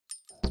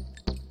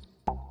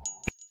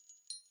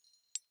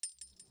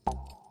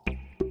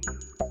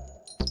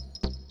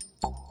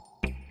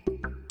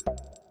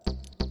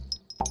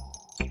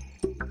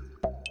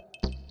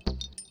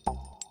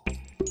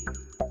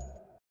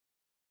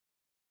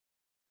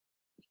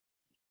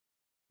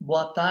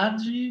Boa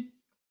tarde.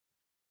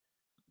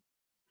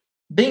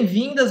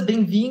 Bem-vindas,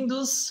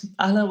 bem-vindos.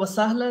 Ahlan wa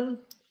sahlan.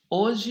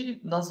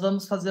 Hoje nós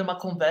vamos fazer uma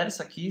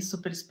conversa aqui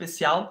super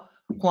especial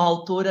com a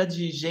autora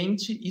de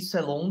Gente, Isso,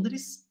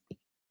 Londres.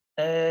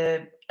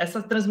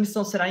 Essa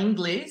transmissão será em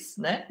inglês,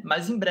 né?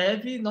 Mas em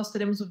breve nós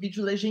teremos o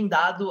vídeo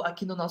legendado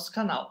aqui no nosso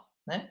canal,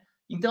 né?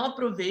 Então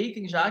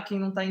aproveitem já, quem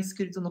não está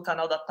inscrito no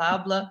canal da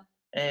Tabla,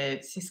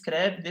 se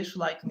inscreve, deixa o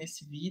like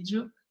nesse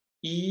vídeo.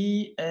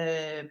 E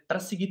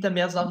para seguir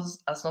também as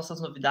nossas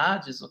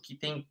novidades, o que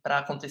tem para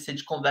acontecer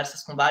de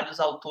conversas com vários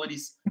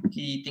autores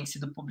que tem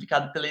sido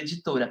publicado pela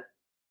editora.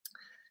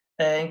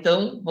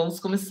 Então, vamos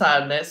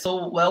começar, né?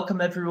 So,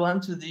 welcome everyone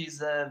to this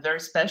very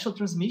special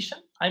transmission.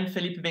 I'm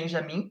Felipe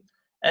Benjamin,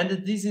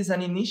 and this is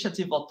an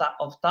initiative of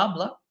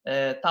Tabla.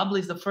 Tabla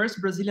is the first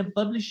Brazilian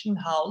publishing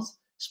house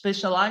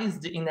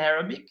specialized in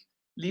Arabic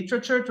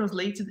literature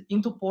translated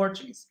into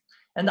Portuguese.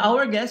 And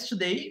our guest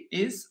today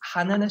is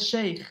Hanan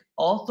Al-Shaykh,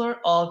 author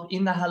of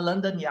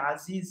Hanan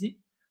Al-Shaykh,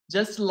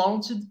 just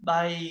launched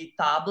by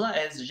Tabla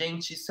as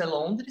Gente, isso,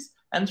 Londres,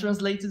 and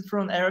translated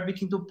from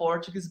Arabic into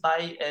Portuguese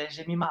by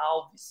Jemima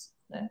Alves.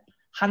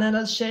 Hanan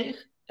Al-Shaykh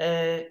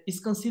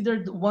is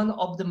considered one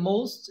of the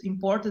most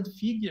important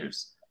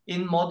figures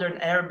in modern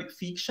Arabic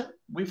fiction,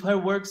 with her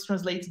works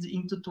translated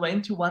into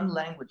 21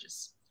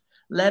 languages.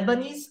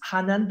 Lebanese,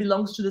 Hanan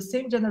belongs to the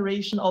same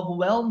generation of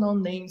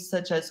well-known names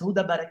such as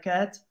Huda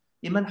Barakat,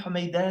 Iman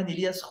Humaidan,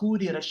 Ilyas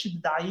Khouri,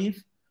 Rashid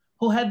Daif,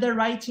 who had their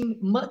writing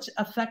much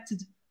affected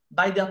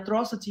by the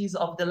atrocities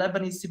of the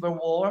Lebanese Civil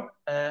War,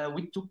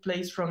 which took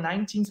place from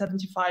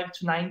 1975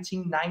 to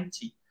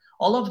 1990.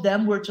 All of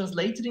them were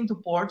translated into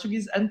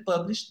Portuguese and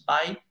published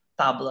by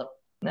Tabla.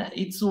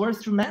 It's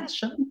worth to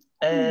mention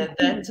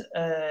that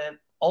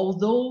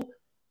although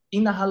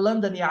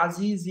Hanan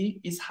Al-Shaykh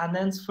is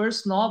Hanan's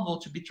first novel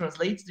to be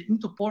translated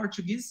into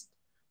Portuguese,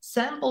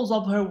 samples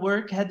of her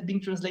work had been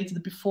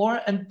translated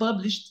before and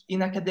published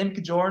in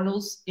academic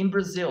journals in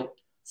Brazil,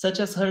 such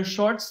as her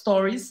short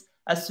stories,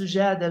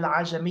 As-Sujada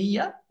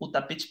Al-Ajamiyya, O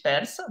Tapete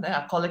Persa,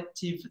 a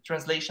collective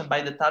translation by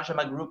the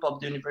Tarjama Group of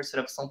the University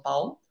of São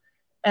Paulo,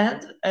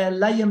 and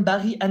La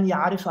Yanbaghi an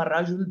Ya'rif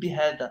ar-Rajul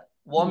bihada,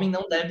 O Homem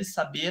Não Deve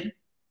Saber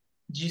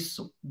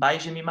Disso, by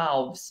Jemima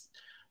Alves.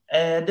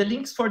 The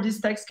links for this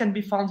text can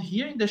be found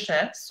here in the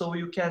chat, so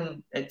you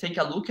can take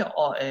a look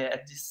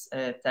at these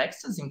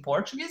texts in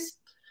Portuguese.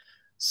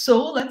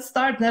 So let's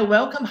start now.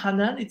 Welcome,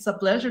 Hanan. It's a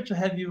pleasure to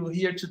have you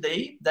here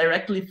today,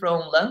 directly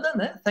from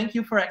London. Thank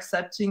you for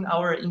accepting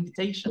our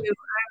invitation.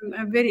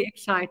 I'm very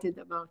excited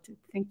about it.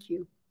 Thank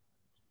you.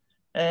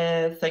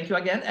 Thank you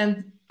again.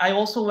 And I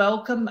also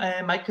welcome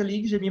my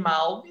colleague, Jemima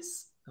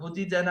Alves, who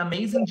did an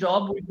amazing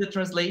job with the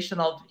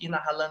translation of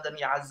Hanan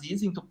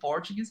Al-Shaykh into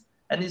Portuguese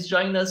and is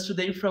joining us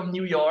today from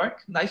New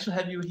York. Nice to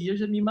have you here,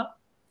 Jemima.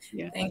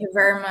 Yeah. Thank you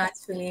very much,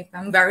 Felipe.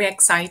 I'm very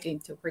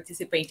excited to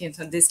participate in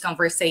this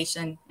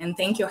conversation. And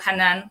thank you,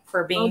 Hanan,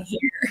 for being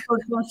here. For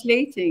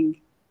translating.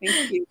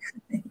 Thank you.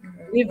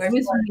 Live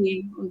with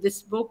me on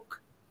this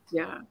book.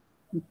 Yeah.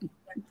 My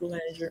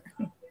pleasure.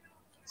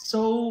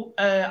 So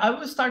I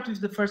will start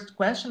with the first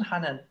question,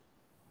 Hanan,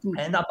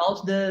 and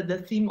about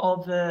the theme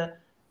of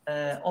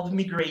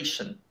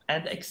migration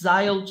and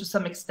exile to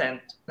some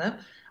extent.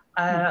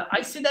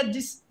 I see that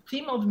this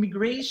theme of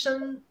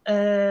migration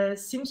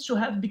seems to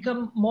have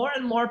become more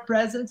and more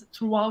present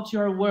throughout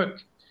your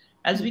work,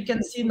 as we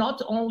can see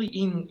not only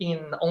in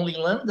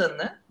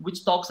London,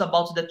 which talks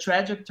about the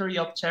trajectory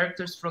of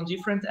characters from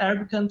different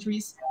Arab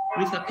countries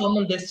with a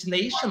common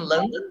destination,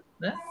 London,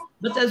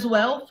 but as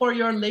well for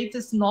your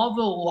latest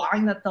novel,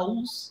 Aina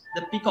Taus,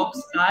 The Peacock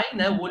Sky,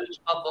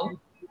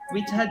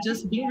 which had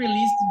just been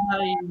released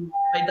by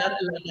Dar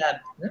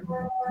El-Adab,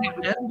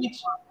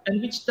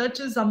 and which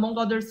touches, among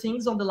other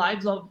things, on the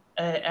lives of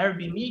Arab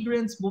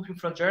immigrants moving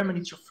from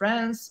Germany to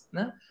France.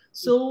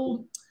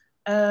 So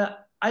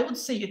I would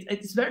say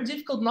it's very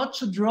difficult not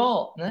to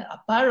draw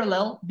a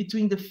parallel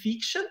between the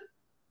fiction,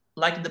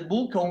 like the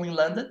book Only in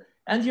London,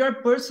 and your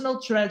personal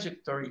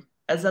trajectory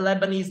as a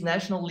Lebanese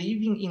national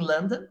living in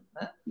London.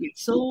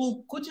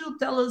 So could you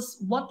tell us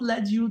what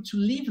led you to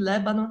leave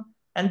Lebanon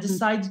and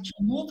decide to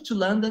move to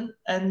London,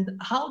 and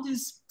how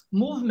this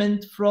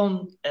movement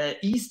from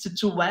east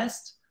to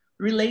west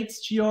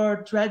relates to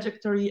your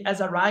trajectory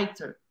as a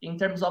writer in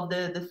terms of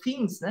the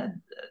themes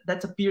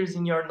that appears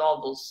in your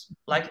novels,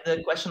 like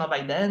the question of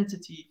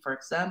identity, for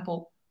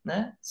example.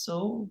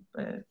 So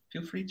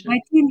feel free to.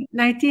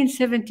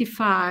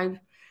 1975,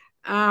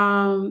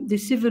 the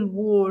civil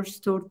war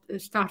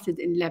started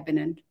in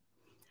Lebanon.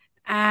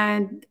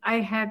 And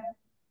I have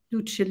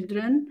two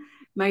children.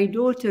 My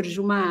daughter,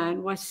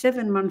 Juman, was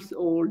 7 months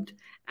old,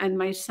 and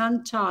my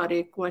son,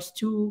 Tariq, was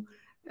 2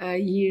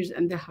 years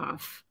and a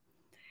half.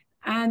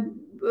 And,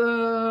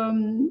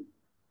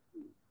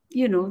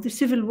 the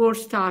civil war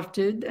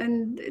started,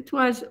 and it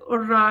was all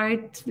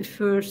right the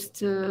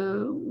first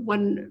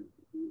 1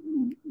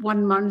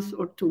 month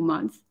or 2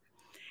 months.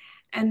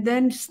 And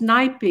then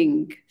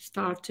sniping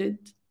started,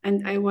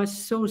 and I was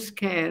so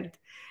scared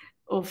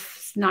of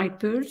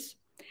snipers.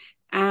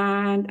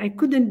 And I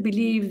couldn't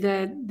believe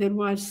that there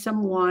was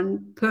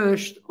someone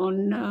perched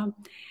on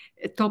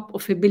top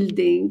of a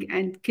building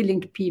and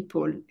killing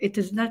people. It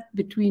is not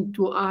between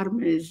two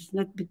armies,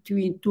 not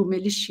between two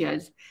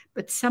militias,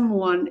 but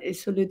someone, a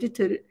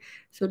solitary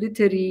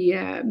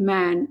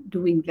man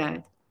doing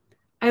that.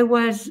 I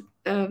was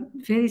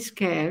very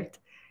scared.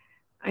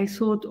 I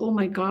thought, oh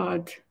my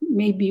God,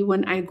 maybe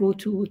when I go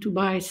to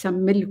buy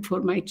some milk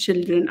for my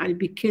children, I'll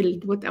be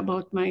killed. What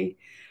about my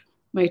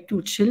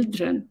two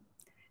children?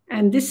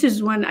 And this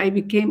is when I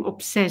became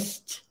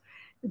obsessed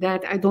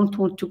that I don't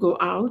want to go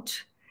out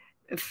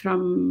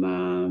from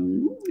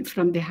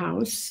the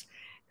house.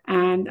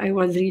 And I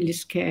was really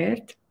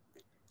scared.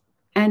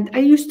 And I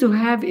used to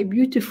have a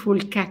beautiful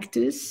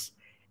cactus.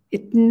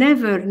 It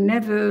never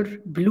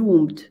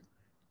bloomed.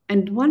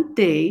 And one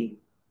day,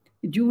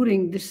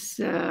 during this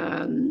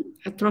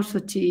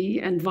atrocity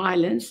and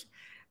violence,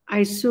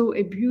 I saw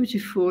a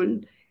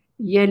beautiful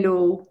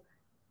yellow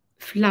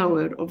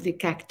flower of the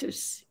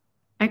cactus.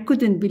 I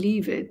couldn't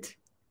believe it.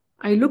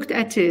 I looked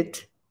at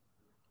it.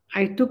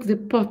 I took the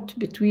pot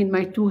between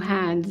my two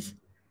hands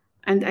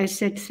and I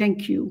said,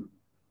 thank you.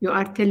 You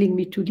are telling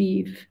me to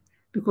leave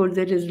because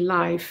there is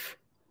life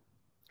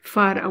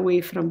far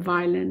away from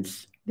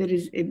violence. There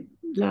is a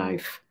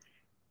life,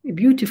 a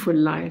beautiful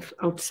life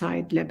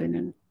outside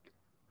Lebanon.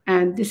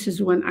 And this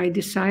is when I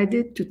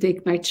decided to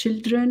take my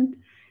children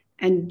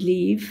and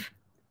leave.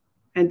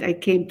 And I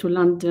came to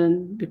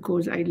London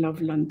because I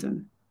love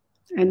London.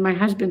 And my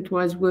husband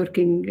was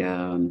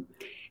working,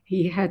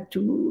 he had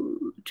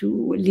to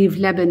leave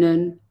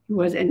Lebanon. He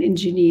was an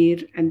engineer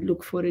and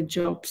look for a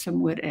job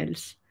somewhere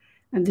else.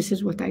 And this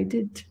is what I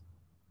did.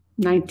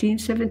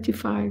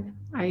 1975,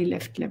 I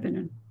left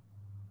Lebanon.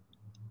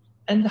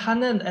 And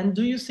Hanan, and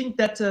do you think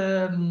that,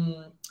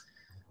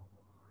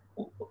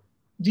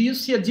 do you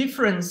see a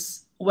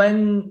difference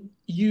when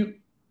you,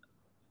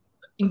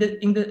 in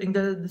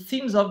the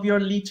themes of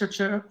your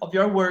literature, of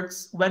your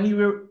works, when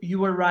you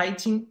were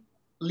writing,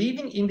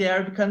 living in the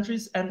Arab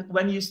countries, and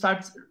when you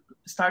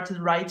started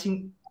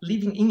writing,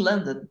 living in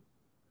London?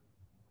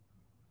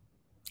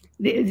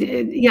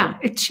 Yeah,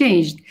 it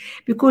changed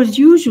because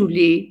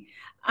usually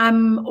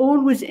I'm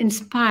always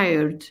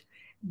inspired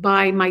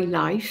by my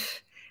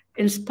life,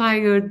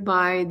 inspired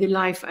by the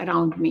life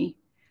around me.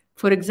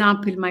 For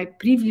example, my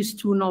previous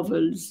two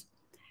novels,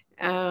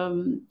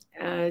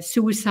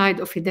 Suicide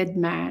of a Dead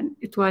Man,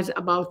 it was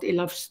about a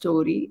love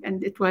story,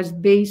 and it was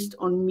based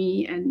on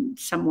me and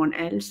someone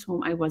else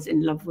whom I was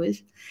in love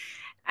with.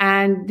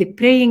 And The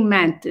Praying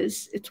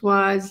Mantis, it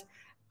was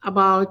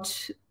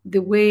about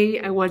the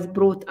way I was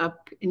brought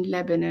up in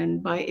Lebanon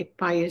by a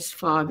pious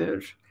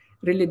father,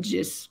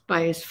 religious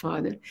pious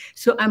father.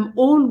 So I'm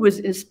always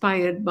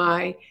inspired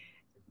by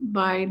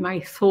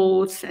my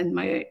thoughts and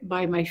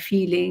by my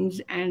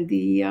feelings and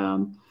the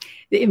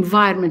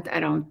environment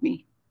around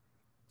me.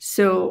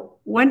 So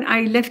when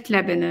I left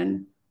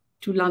Lebanon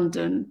to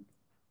London,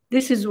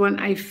 this is when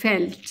I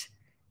felt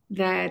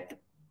that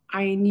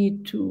I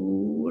need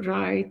to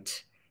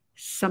write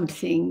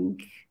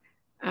something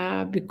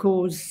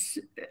because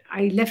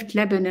I left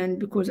Lebanon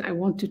because I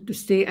wanted to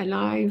stay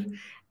alive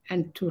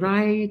and to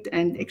write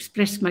and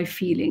express my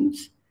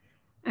feelings.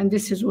 And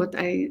this is what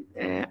I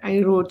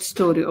wrote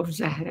Story of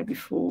Zahra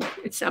before.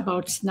 It's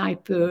about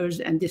snipers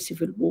and the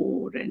civil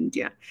war. And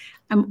yeah,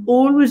 I'm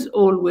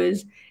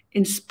always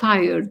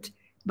inspired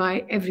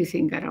by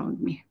everything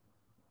around me.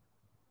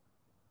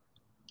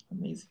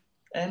 Amazing.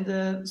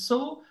 And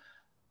so,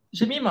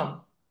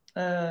 Jemima,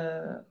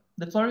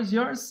 the floor is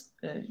yours.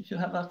 If you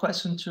have a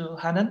question to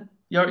Hanan,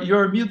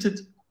 you're muted.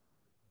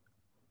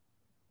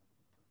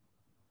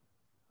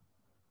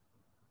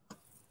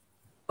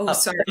 Oh,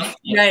 sorry.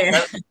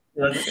 Yeah.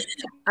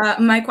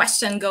 My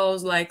question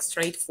goes like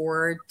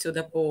straightforward to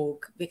the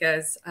book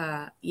because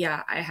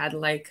yeah, I had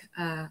like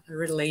a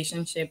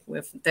relationship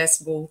with this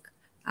book.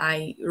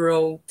 I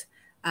wrote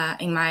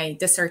in my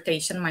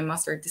dissertation, my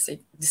master's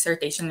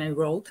dissertation, I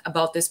wrote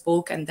about this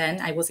book, and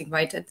then I was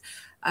invited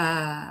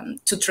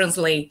to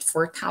translate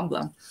for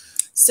Tabla.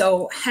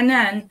 So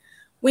Hanan,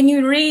 when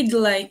you read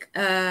like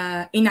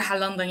Inaha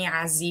London ya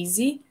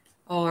Azizi,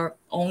 or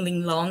Only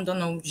in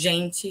London, or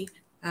Gente,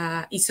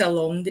 isso,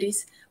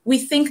 Londres, we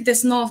think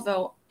this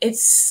novel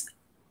is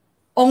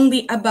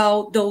only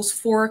about those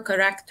four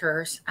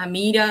characters,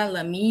 Amira,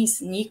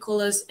 Lamis,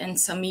 Nicholas, and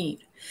Samir.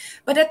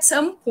 But at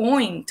some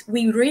point,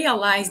 we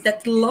realize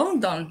that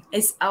London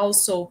is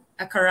also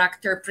a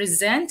character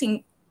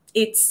presenting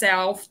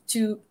itself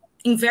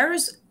in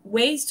various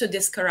ways to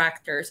these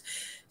characters.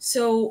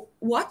 So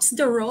what's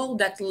the role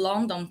that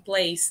London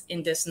plays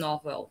in this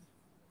novel?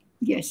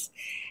 Yes,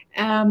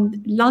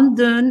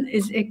 London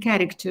is a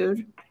character,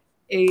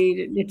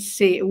 let's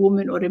say a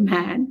woman or a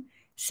man,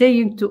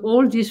 saying to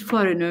all these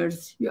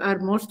foreigners, you are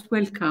most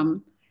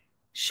welcome.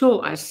 Show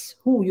us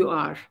who you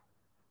are.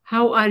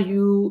 How are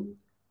you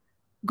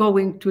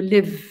going to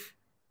live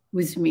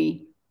with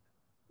me?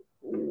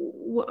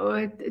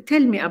 Tell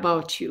me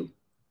about you.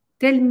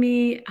 Tell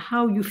me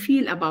how you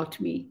feel about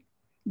me.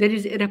 There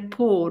is a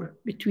rapport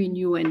between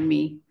you and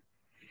me.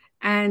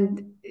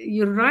 And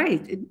you're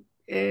right,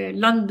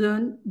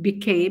 London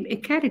became a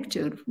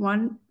character,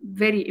 one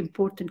very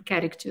important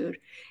character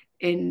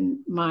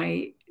in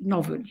my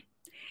novel.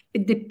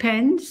 It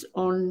depends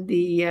on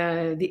the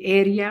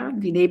area,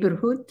 the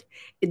neighborhood.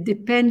 It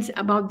depends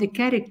about the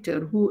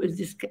character, who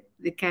is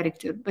the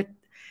character. But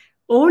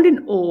all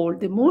in all,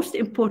 the most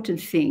important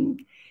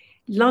thing,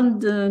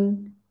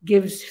 London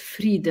gives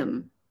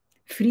freedom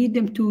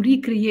to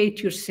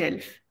recreate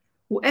yourself.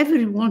 Whoever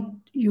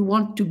you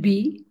want to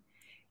be,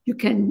 you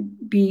can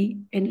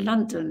be in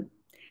London,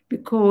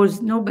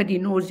 because nobody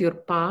knows your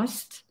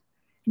past.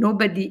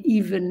 Nobody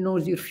even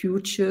knows your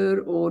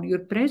future or your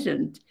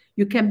present.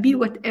 You can be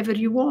whatever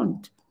you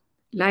want.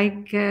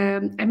 Like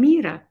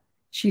Amira,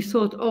 she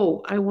thought,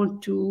 oh, I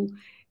want to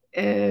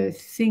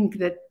think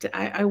that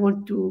I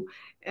want to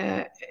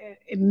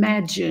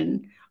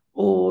imagine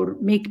or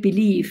make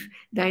believe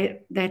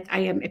that I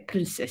am a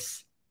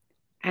princess.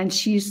 And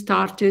she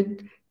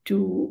started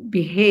to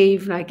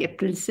behave like a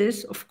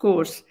princess. Of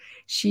course,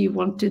 she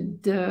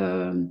wanted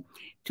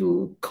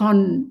to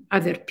con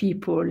other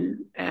people,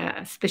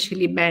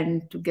 especially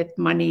men, to get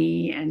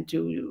money and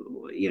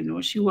to,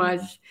 she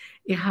was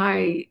a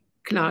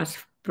high-class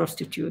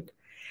prostitute.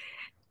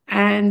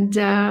 And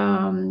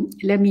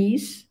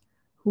Lamis,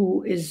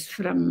 who is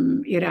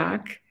from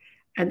Iraq,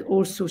 and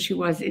also she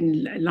was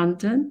in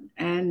London,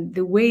 and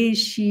the way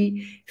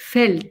she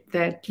felt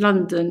that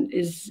London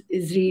is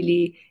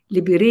really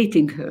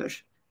liberating her.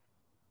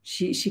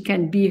 She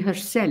can be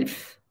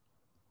herself.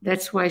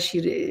 That's why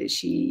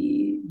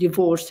she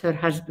divorced her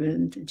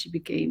husband and she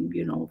became,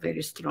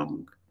 very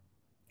strong.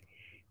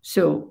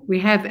 So we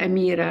have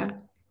Amira,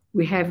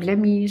 we have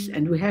Lamis,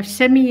 and we have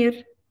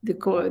Samir, the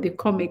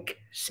comic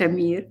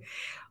Samir.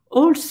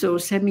 Also,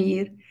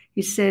 Samir,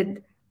 he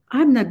said,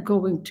 I'm not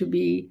going to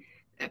be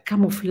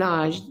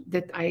camouflaged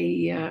that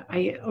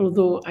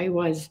although I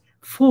was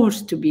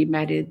forced to be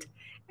married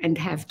and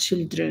have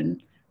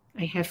children.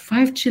 I have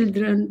 5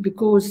 children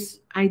because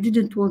I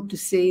didn't want to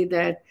say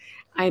that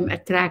I'm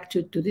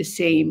attracted to the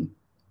same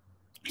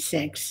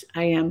sex.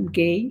 I am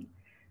gay,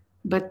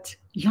 but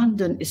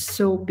London is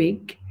so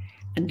big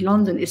and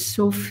London is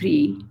so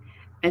free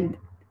and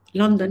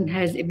London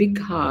has a big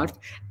heart.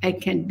 I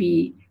can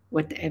be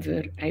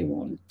whatever I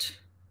want.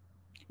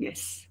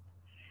 Yes.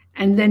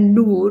 And then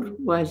Noor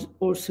was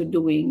also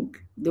doing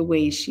the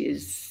way she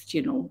is,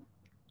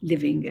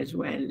 living as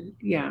well.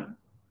 Yeah.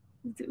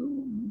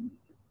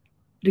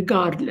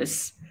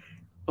 Regardless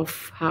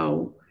of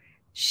how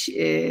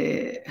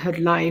her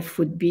life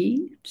would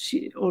be,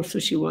 she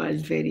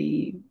was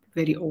very,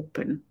 very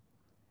open.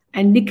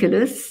 And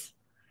Nicholas,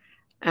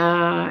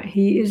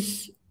 he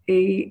is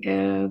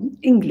a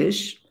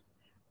English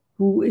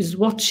who is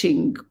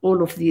watching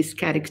all of these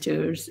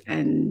characters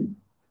and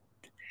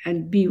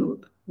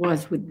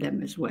was with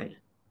them as well.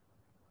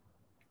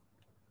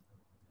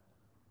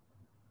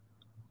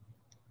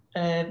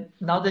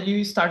 Now that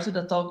you started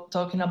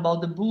talking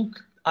about the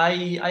book,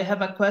 I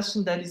have a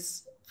question that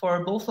is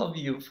for both of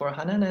you, for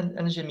Hanan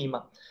and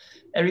Jemima,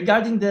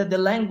 regarding the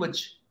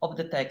language of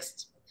the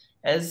text.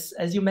 As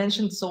you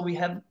mentioned, so we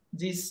have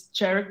these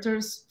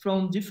characters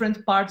from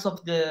different parts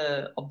of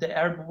the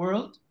Arab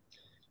world.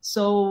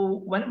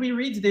 So when we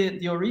read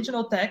the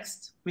original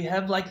text, we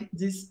have like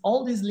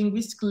all these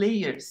linguistic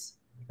layers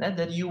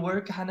that you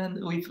work, Hanan,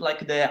 with,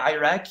 like the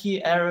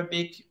Iraqi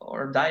Arabic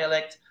or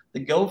dialect, the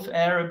Gulf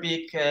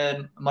Arabic,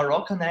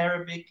 Moroccan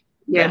Arabic,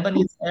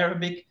 Lebanese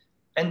Arabic,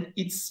 and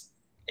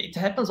it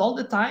happens all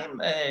the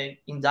time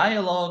in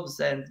dialogues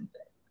and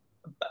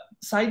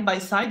side by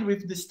side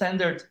with the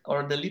standard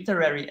or the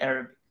literary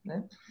Arabic.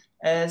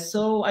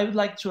 So I would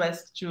like to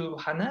ask to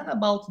Hanan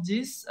about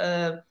this.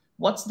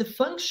 What's the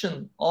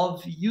function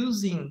of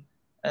using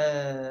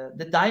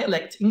the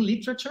dialect in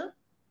literature?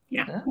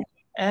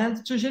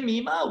 And to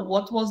Jemima,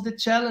 what was the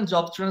challenge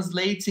of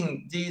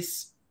translating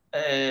this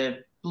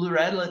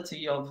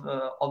plurality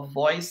of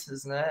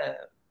voices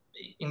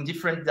in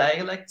different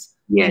dialects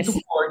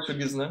into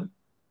Portuguese?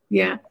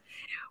 Yeah.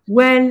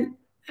 Well,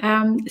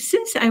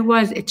 since I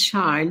was a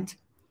child,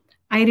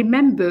 I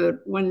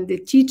remember when the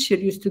teacher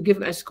used to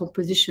give us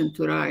composition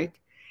to write,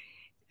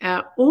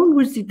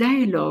 always the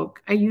dialogue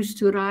I used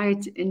to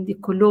write in the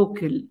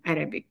colloquial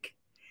Arabic.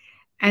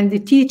 And the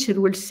teacher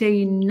will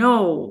say,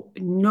 no,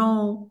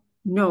 no,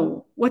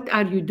 no, what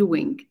are you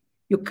doing?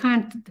 You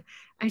can't.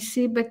 I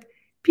say, but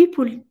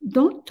people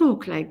don't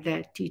talk like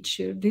that,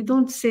 teacher. They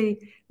don't say,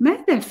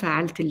 ماذا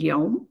فعلت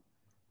اليوم?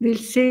 They'll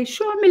say,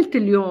 شو عملت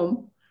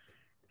اليوم?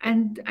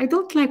 And I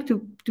don't like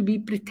to be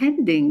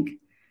pretending.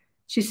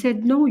 She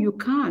said, no, you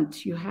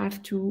can't. You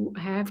have to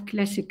have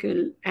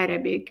classical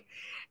Arabic,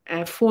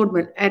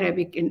 formal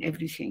Arabic in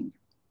everything.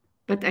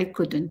 But I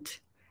couldn't.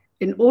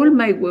 In all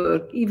my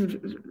work,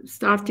 even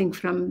starting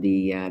from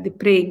the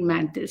praying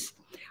mantis,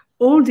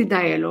 all the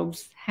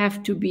dialogues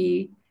have to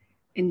be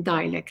in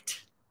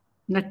dialect,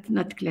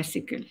 not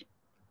classical,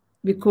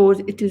 because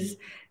it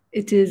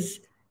is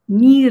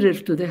nearer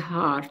to the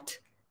heart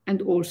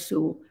and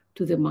also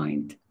to the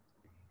mind.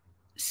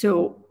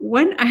 So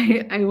when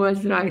I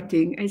was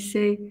writing, I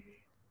say,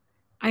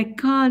 I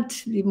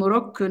can't, the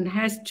Moroccan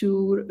has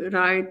to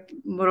write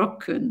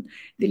Moroccan,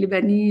 the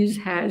Lebanese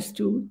has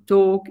to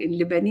talk in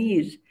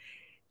Lebanese,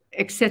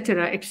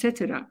 etc.,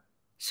 etc.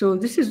 So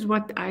this is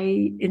what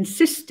I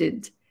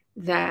insisted,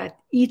 that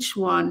each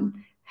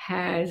one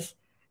has,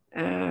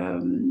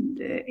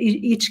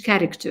 each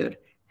character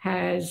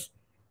has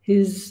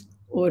his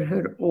or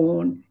her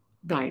own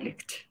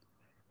dialect.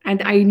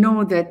 And I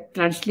know that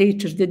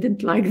translators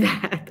didn't like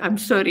that. I'm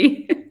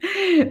sorry.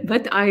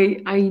 But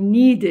I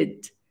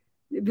needed,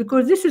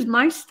 because this is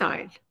my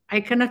style.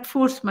 I cannot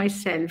force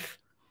myself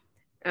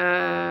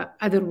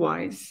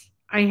otherwise.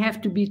 I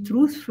have to be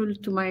truthful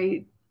to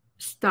my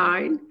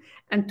style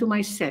and to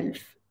myself.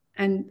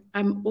 And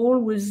I'm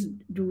always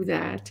do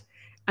that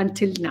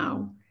until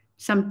now.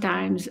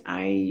 Sometimes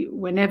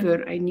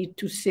whenever I need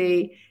to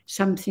say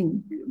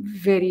something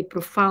very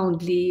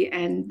profoundly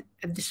and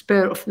at the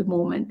spur of the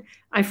moment,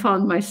 I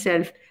found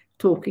myself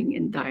talking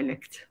in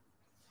dialect.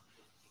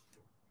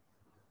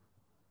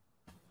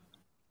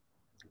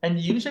 And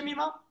you,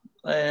 Jemima,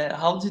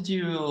 how did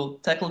you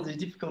tackle the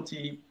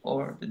difficulty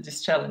or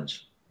this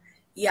challenge?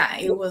 Yeah,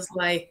 it was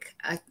like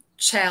a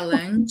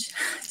challenge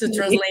to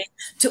translate,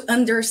 to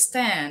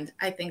understand,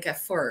 I think,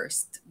 at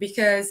first,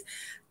 because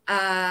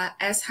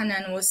as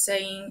Hanan was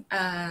saying,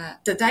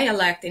 the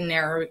dialect in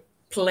Arabic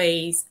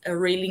plays a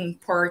really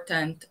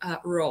important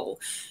role,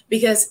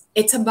 because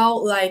it's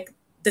about like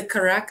the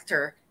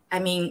character. I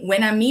mean,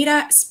 when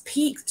Amira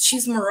speaks,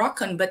 she's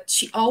Moroccan, but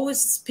she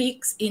always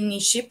speaks in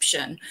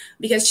Egyptian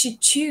because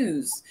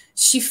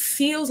she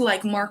feels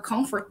like more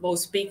comfortable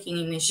speaking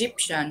in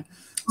Egyptian.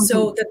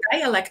 So the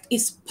dialect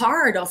is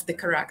part of the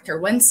character.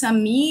 When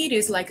Samir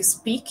is like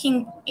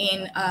speaking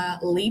in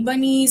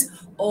Lebanese,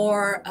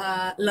 or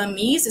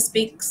Lamiz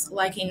speaks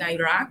like in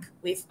Iraq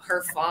with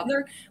her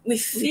father, we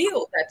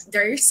feel that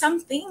there is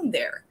something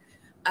there.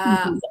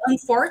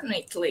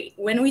 Unfortunately,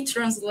 when we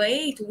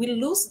translate, we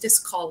lose this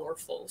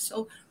colorful.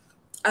 So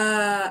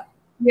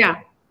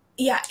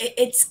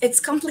it's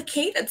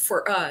complicated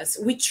for us.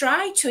 We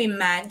try to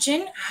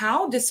imagine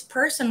how this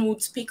person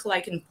would speak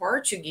like in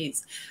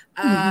Portuguese.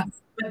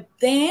 But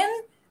then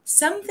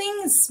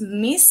something is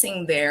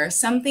missing there,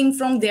 something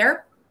from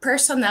their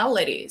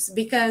personalities,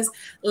 because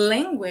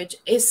language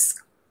is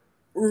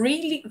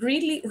really,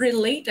 really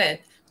related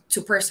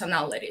to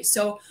personality.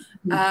 So,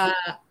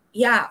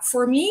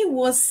 for me, it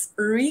was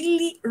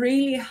really,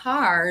 really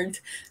hard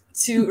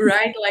to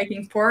write like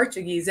in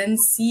Portuguese and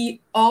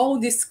see all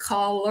these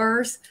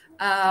colors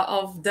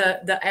of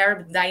the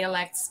Arab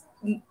dialects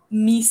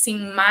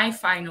missing my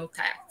final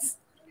text.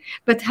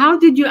 But how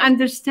did you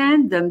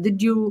understand them?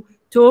 Did you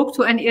talk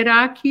to an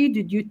Iraqi?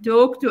 Did you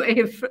talk to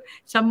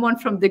someone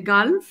from the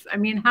Gulf? I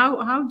mean,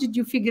 how did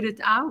you figure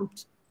it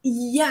out?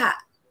 Yeah,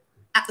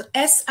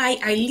 as I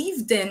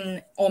lived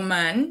in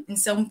Oman at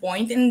some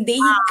point, and they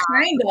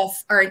kind of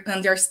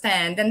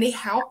understand, and they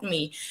helped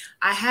me.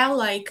 I had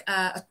like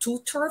a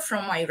tutor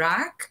from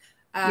Iraq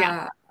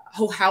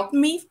who helped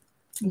me.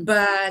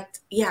 But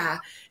yeah,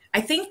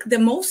 I think the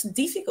most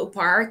difficult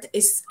part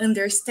is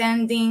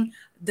understanding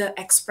the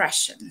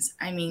expressions.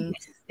 I mean,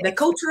 the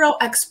cultural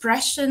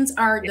expressions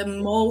are the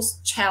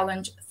most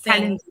challenging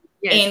thing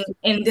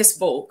in this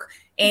book.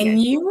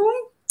 And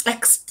you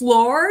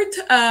explored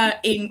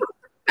in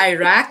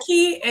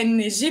Iraqi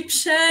and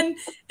Egyptian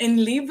and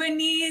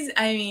Lebanese.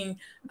 I mean,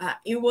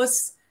 it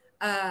was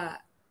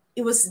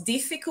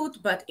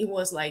difficult, but it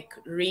was like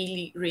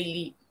really,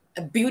 really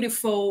a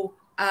beautiful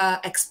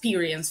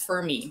experience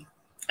for me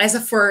as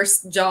a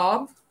first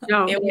job.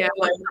 It was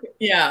like,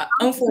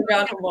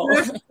 unforgettable.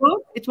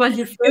 It was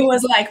your first It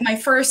was like my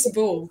first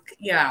book.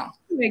 Yeah.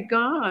 Oh my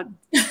God.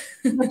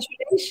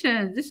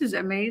 Congratulations. This is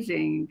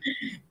amazing.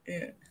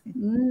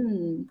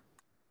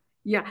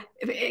 Yeah.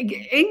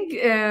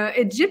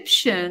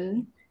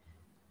 Egyptian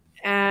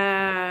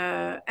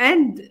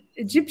and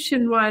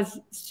Egyptian was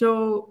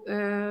so,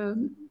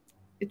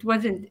 it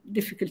wasn't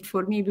difficult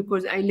for me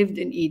because I lived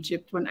in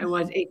Egypt when I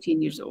was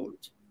 18 years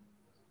old.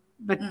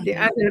 But the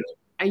other,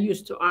 I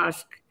used to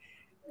ask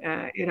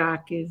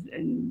Iraqis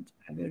and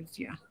others,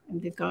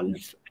 and the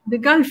Gulf. The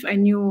Gulf, I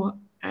knew,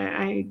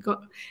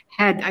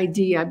 had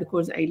idea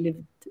because I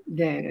lived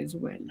there as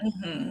well.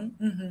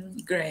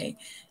 Great.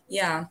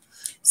 Yeah.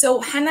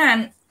 So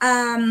Hanan,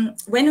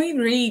 when we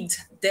read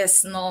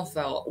this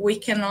novel, we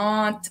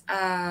cannot,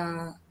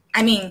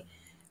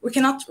 we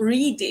cannot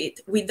read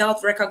it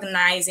without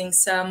recognizing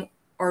some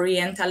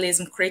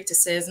Orientalism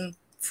criticism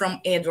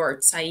from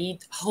Edward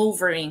Said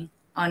hovering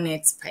on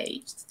its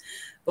page.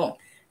 Well,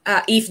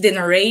 if the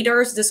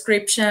narrator's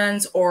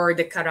descriptions or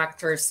the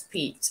character's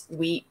speech,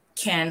 we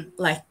can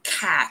like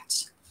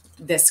catch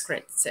this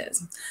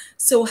criticism.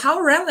 So how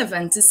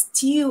relevant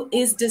still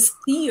is this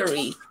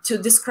theory to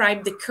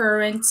describe the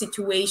current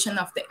situation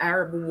of the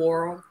Arab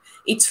world,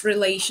 its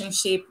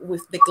relationship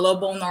with the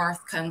global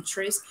North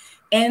countries,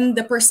 and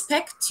the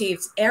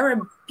perspectives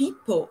Arab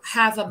people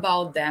have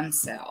about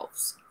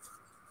themselves?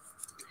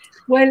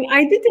 Well,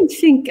 I didn't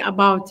think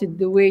about it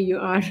the way you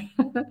are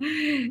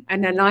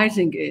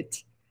analyzing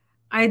it.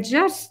 I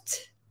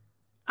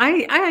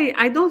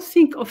I don't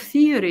think of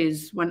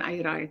theories when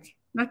I write,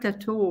 not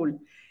at all.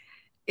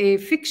 A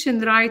fiction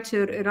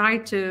writer, a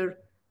writer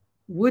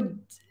would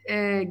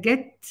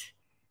get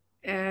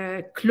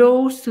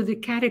close to the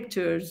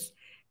characters,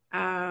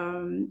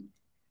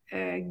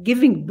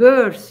 giving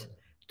birth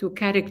to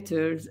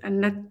characters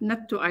and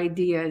not to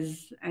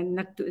ideas and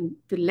not to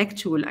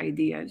intellectual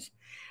ideas.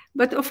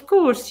 But of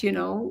course, you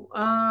know,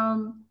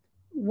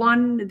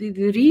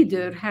 the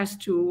reader has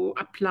to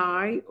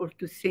apply or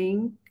to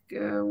think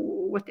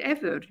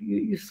whatever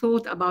you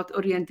thought about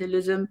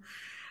Orientalism.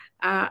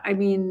 I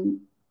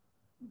mean,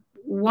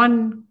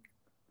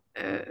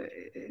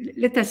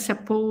 let us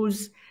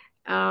suppose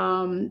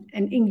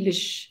an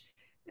English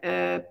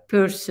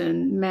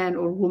person, man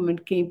or woman,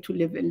 came to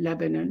live in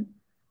Lebanon.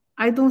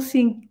 I don't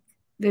think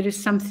there is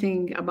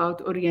something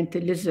about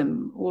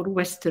Orientalism or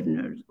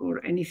Westerners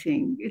or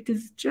anything. It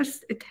is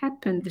just, it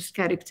happened. This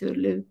character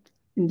lived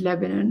in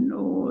Lebanon,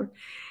 or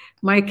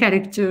my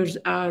characters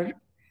are,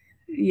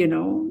 you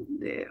know,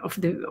 of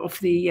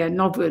the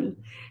novel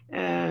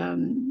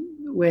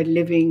were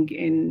living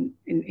in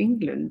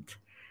England,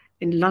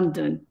 in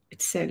London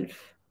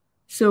itself.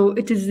 So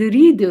it is the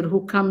reader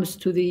who comes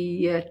to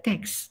the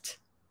text.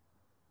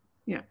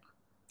 Yeah,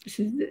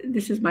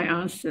 this is my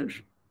answer.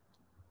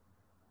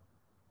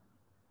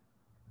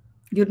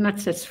 You're not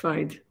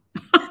satisfied.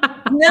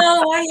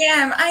 No,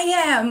 I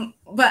am.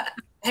 But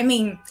I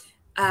mean,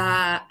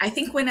 I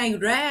think when I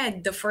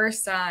read the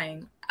first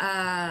time,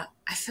 I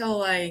felt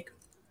like,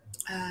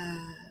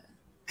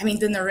 I mean,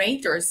 the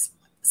narrators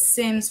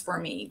seems for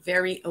me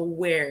very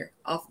aware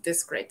of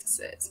this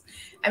criticism.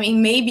 I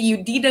mean, maybe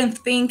you didn't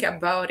think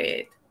about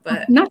it,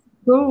 but not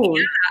at all.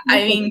 Yeah,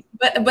 I mean,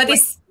 but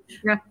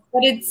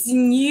it's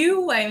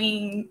new. I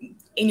mean,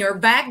 in your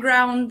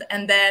background,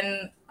 and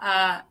then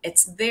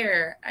it's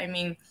there. I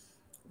mean,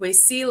 we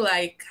see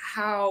like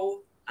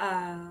how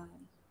the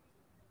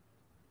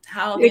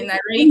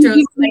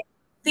narrators like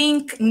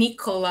think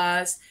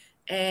Nicholas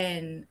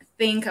and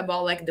think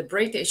about like the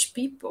British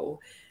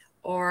people,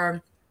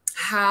 or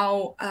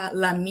how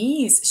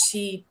Lamis,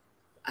 she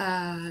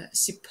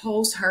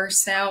posed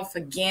herself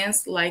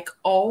against like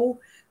all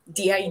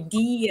the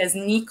ideas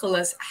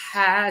Nicholas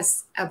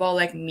has about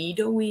like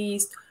Middle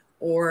East,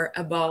 or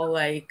about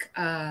like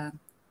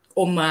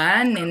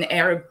Oman and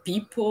Arab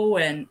people.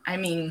 And I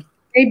mean,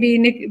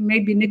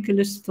 maybe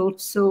Nicholas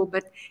thought so,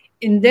 but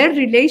in their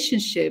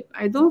relationship,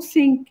 I don't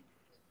think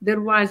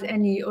there was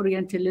any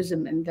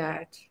Orientalism in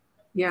that.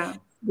 Yeah,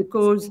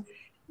 because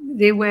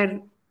they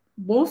were,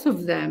 both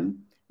of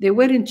them, they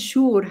weren't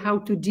sure how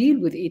to deal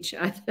with each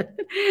other,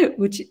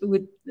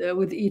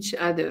 with each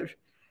other.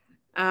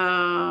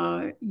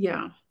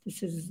 Yeah,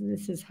 this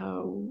is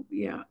how.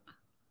 Yeah,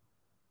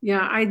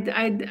 yeah.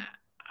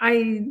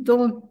 I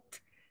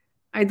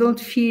don't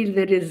feel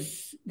there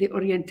is the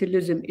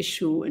Orientalism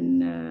issue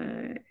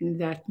in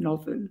that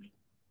novel.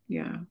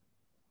 Yeah.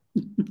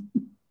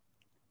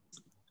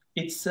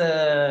 It's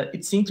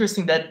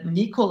interesting that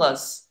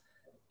Nicholas,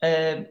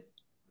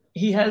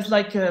 he has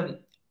like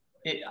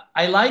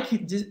I like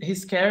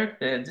his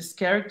character, this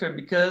character,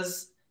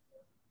 because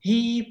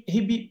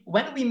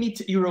when we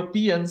meet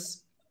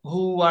Europeans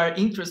who are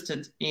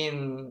interested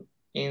in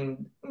the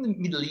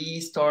Middle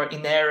East or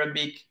in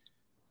Arabic,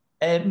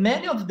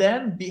 many of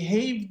them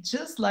behave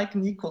just like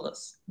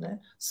Nicholas.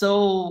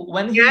 So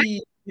when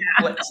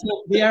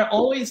so they are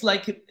always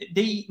like,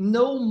 they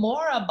know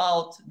more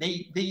about,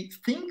 they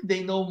think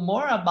they know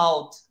more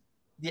about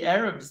the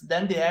Arabs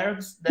than the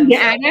Arabs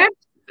themselves. The Arabs,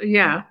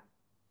 yeah.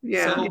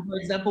 Yeah. So, for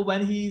example,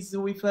 when he's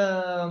with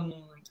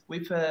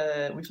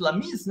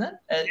Lamis,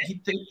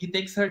 he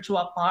takes her to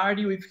a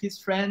party with his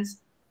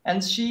friends,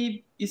 and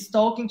she is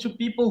talking to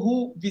people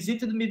who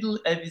visited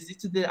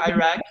the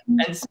Iraq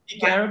and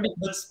speak Arabic,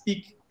 but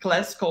speak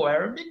classical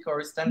Arabic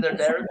or standard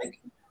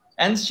Arabic,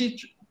 and she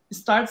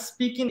starts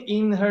speaking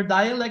in her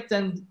dialect,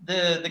 and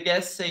the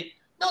guests say,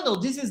 "No,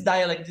 this is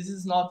dialect. This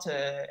is not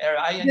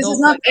Arabic. This is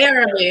not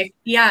Arabic.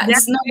 Yeah,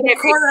 it's not the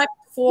correct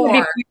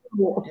form."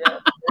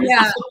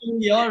 Yeah,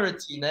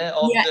 superiority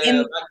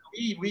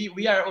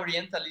we are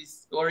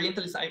Orientalists.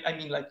 I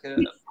mean, like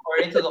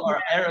Oriental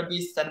or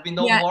Arabists, and we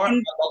know more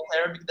about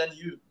Arabic than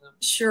you.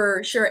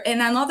 Sure.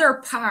 And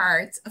another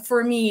part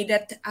for me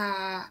that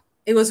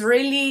it was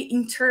really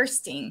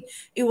interesting.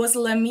 It was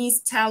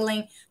Lamis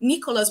telling,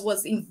 Nicholas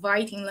was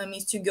inviting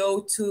Lamis to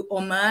go to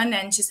Oman,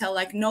 and she said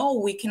like, no,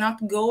 we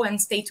cannot go and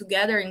stay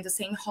together in the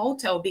same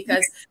hotel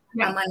because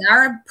I'm an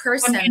Arab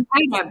person.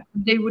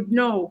 They would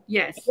know,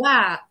 yes.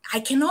 Yeah,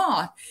 I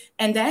cannot.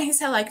 And then he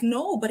said like,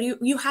 no, but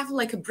you have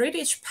like a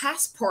British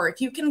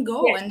passport. You can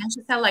go. Yes. And then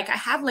she said like, I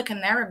have like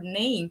an Arab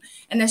name.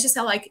 And then she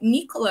said like,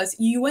 Nicholas,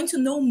 you want to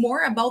know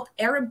more about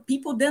Arab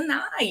people than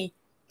I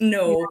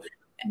know. Yeah.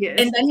 Yes.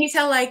 And then he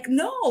said like,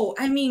 no,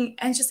 I mean,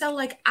 and she said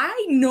like,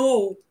 I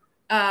know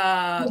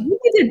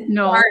he didn't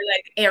know are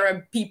like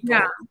Arab people.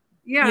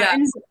 Yeah.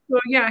 And so,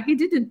 he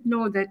didn't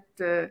know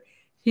that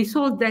he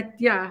thought that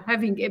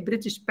having a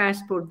British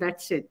passport,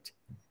 that's it.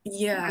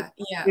 Yeah.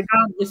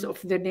 Regardless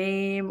of the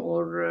name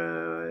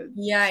or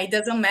yeah, it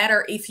doesn't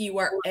matter if you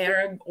are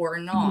Arab or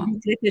not. To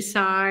be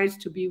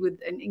criticized, to be with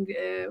an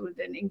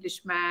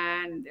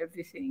Englishman and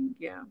everything.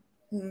 Yeah.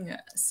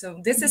 Yeah.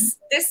 So this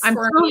I'm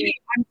for me.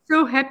 I'm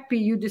so happy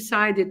you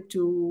decided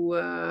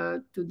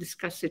to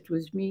discuss it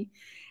with me,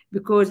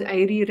 because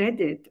I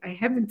reread it. I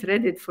haven't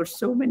read it for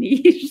so many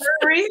years.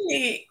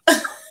 Really?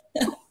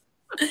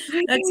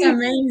 That's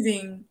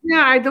amazing.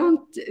 Yeah, I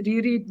don't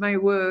reread my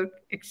work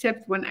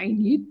except when I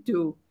need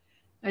to.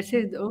 I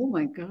said, "Oh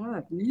my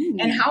God!"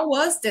 And how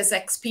was this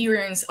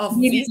experience of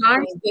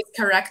visiting these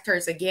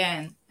characters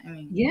again? I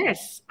mean,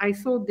 yes, I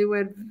thought they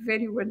were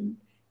very well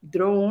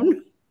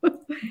drawn,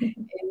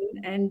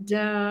 and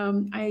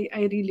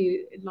I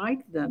really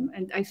liked them.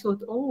 And I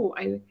thought, oh,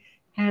 I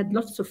had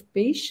lots of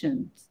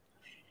patience.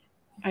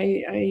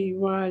 I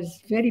was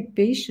very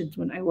patient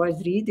when I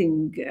was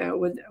reading,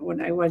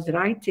 when I was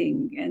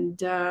writing, and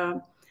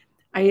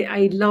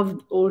I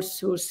loved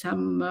also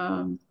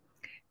some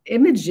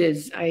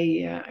images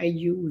I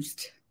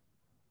used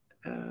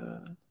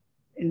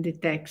in the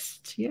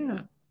text.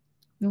 Yeah,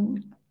 no,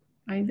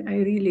 I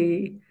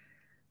really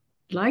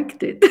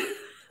liked it.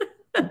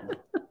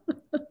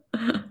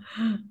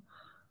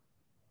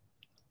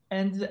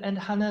 And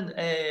Hanan,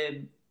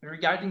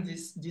 regarding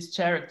these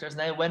characters,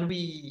 now when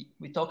we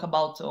talk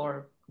about,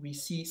 or we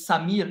see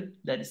Samir,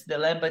 that is the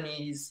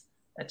Lebanese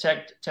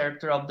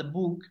character of the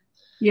book.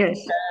 Yes.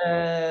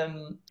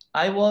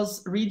 I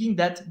was reading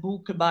that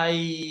book by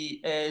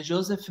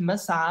Joseph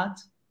Massad,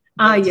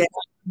 yes.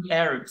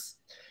 Arabs,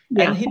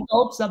 yeah. And he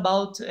talks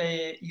about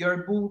your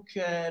book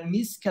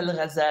Misk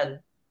al-Ghazal.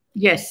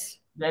 Yes.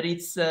 That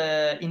it's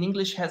in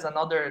English has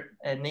another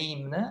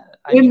name.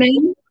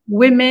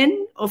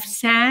 Women of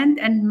sand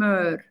and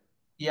myrrh.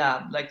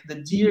 Yeah, like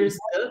the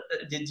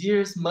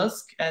deer's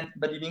musk,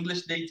 but in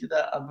English they did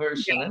a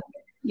version.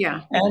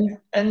 Yeah.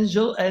 And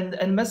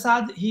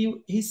Massad,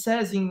 he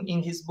says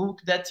in his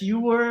book that you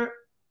were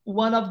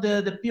one of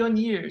the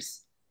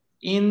pioneers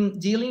in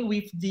dealing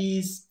with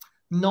these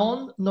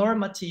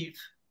non-normative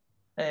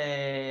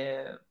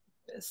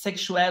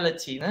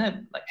sexuality,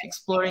 like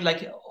exploring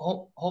like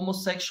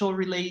homosexual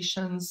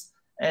relations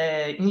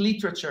in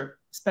literature,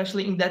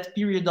 especially in that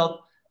period of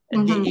the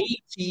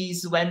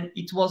 80s, when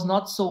it was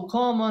not so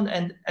common,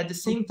 and at the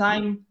same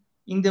time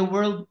in the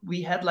world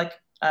we had like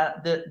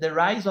the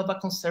rise of a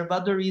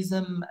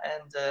conservadorism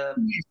and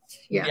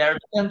in the Arab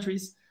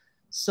countries.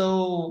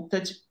 So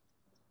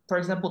for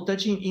example,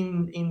 touching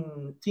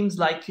in themes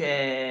like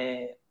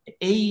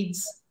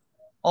AIDS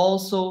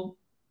also.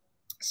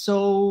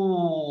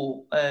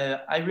 So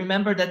I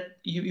remember that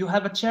you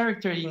have a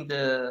character in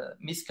the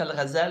Misk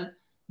al-Ghazal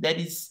that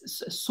is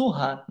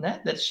Suha,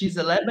 that she's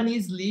a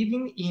Lebanese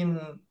living in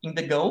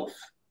the Gulf.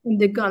 In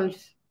the Gulf.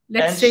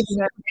 Let's say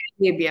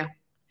Saudi Arabia.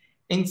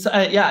 In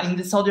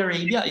the Saudi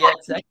Arabia, yeah,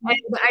 exactly.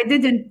 I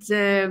didn't,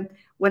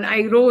 when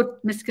I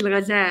wrote Misk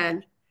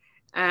al-Ghazal,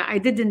 I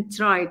didn't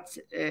write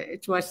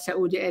it was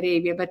Saudi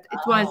Arabia, but it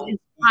was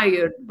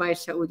inspired by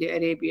Saudi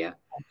Arabia.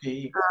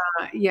 Okay.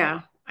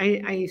 Yeah,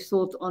 I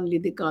thought only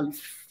the Gulf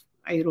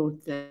I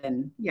wrote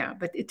then. Yeah,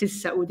 but it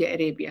is Saudi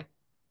Arabia.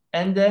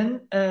 And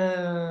then,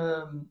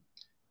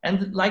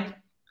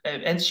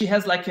 and she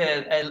has like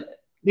a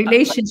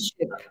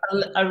relationship,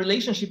 a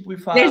relationship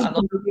with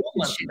another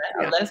woman,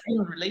 a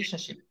lesbian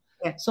relationship.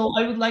 Yeah. So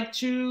I would like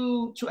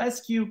to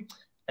ask you,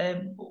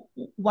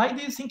 why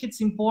do you think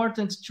it's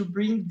important to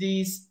bring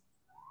these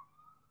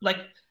like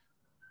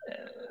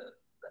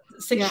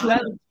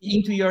sexuality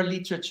into your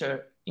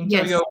literature,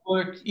 into your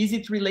work? Is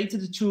it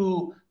related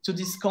to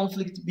this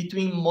conflict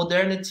between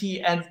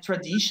modernity and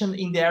tradition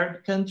in the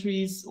Arab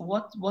countries?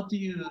 What do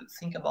you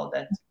think about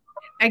that?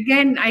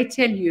 Again, I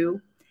tell you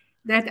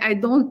that I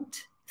don't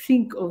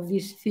think of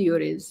these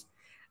theories.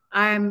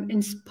 I'm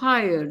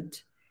inspired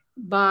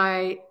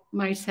by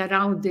my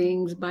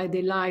surroundings, by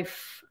the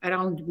life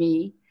around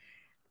me,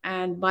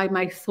 and by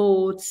my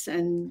thoughts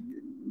and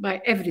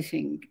by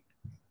everything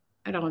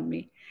around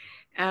me.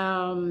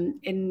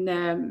 In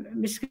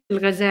Misk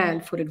al-Ghazal,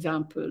 for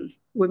example,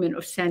 Women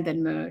of Sand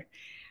and Myrrh,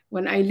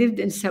 when I lived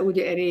in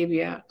Saudi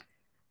Arabia,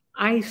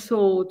 I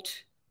thought,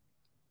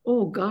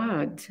 oh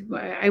God,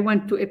 I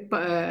went to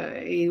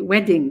a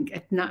wedding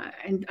at night,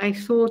 and I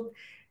thought,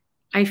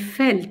 I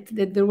felt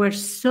that there were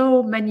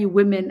so many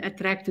women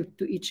attracted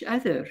to each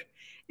other.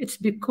 It's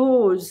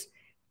because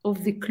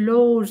of the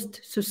closed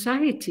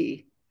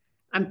society.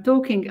 I'm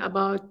talking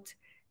about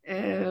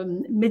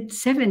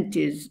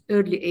mid-70s,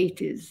 early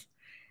 80s.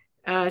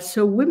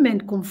 So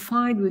women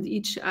confined with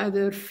each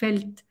other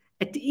felt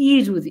at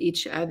ease with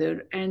each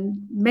other,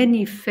 and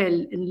many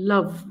fell in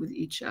love with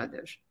each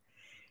other.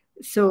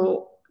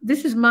 So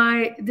this is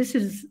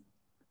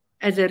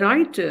as a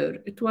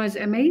writer, it was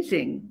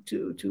amazing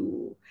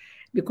to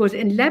because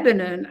in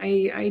Lebanon,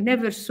 I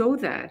never saw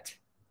that.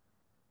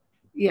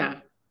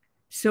 Yeah.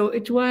 So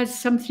it was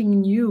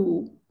something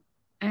new.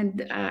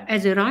 And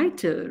as a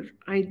writer,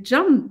 I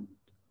jumped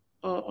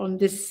on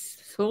this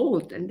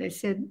thought, and I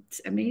said,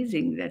 it's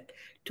amazing that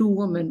two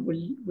women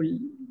will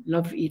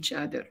love each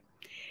other.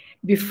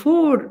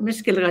 before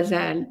Misk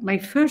al-Ghazal, my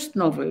first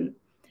novel,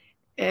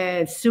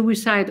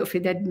 Suicide of a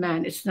Dead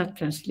Man, it's not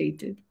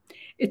translated.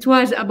 It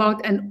was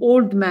about an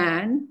old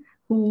man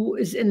who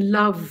is in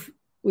love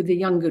with a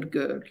younger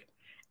girl.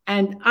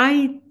 And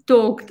I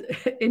talked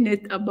in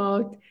it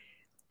about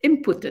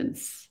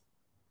impotence,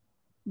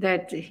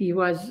 that he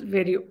was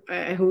very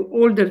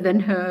older than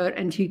her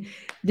and he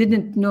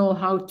didn't know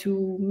how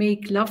to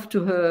make love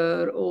to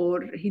her,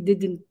 or he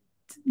didn't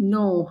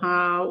know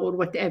how, or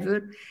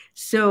whatever.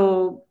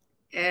 So,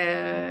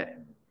 and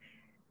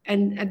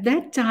at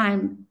that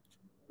time,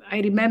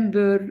 I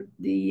remember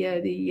the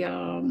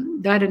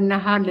Dar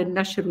al-Nahar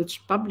al-Nashr,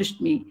 which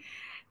published me,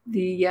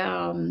 the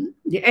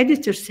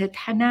editor said,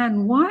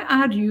 Hanan, why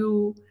are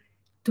you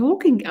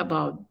talking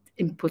about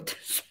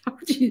impotence?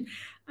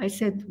 I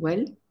said,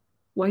 well,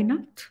 why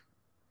not?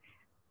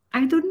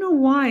 I don't know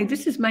why.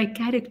 This is my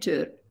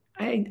character.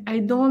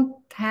 I don't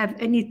have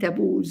any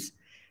taboos.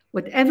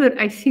 Whatever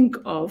I think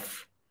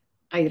of,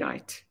 I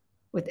write.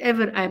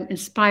 Whatever I'm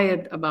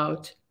inspired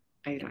about,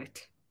 I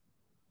write.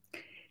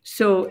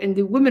 So in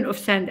The Women of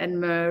Sand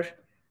and Myrrh,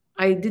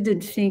 I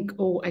didn't think,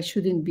 oh, I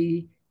shouldn't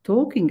be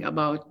talking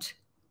about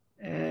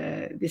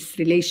this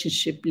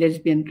relationship,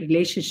 lesbian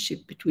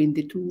relationship between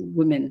the two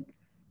women.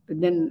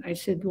 But then I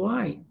said,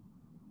 why?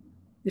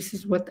 This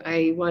is what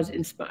I was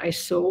inspired. I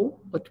saw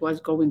what was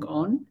going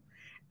on.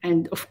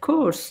 And of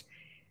course,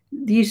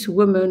 these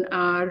women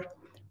are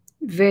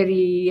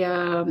very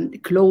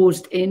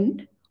closed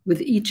in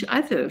with each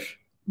other.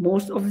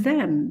 Most of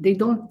them, they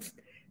don't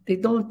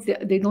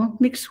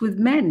mix with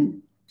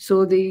men.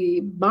 So they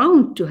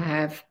bound to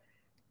have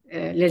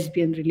a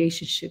lesbian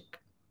relationship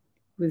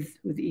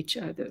with each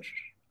other.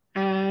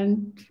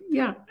 And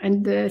yeah,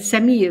 and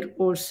Samir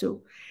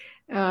also.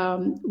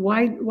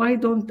 Why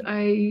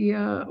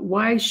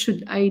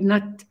should I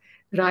not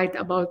write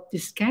about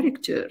this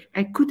character?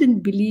 I couldn't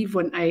believe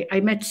when I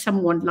met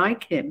someone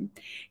like him.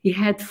 He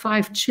had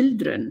 5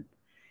 children.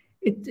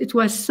 It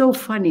was so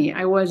funny.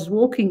 I was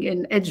walking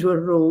in Edgware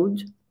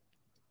Road,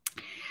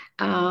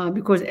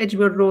 because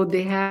Edgware Road,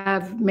 they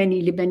have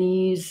many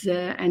Lebanese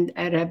and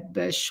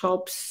Arab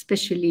shops,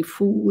 especially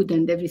food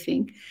and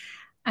everything.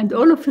 And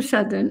all of a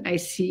sudden, I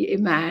see a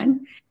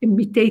man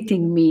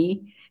imitating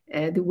me,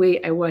 the way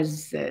I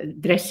was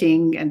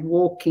dressing and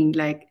walking,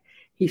 like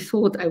he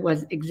thought I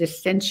was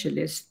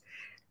existentialist.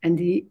 And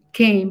he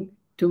came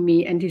to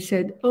me and he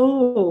said,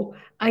 oh,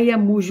 I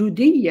am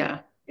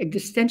Wujudiyya,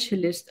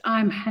 existentialist.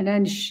 I'm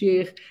Hanan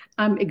Al-Shaykh,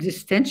 I'm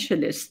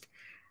existentialist.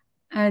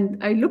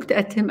 And I looked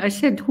at him, I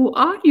said, who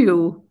are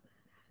you?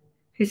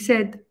 He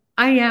said,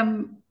 I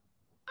am,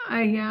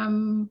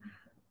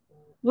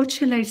 what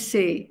shall I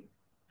say?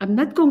 I'm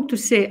not going to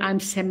say I'm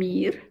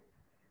Samir,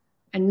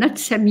 and not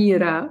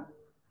Samira,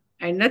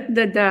 and not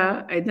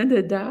Dada, and not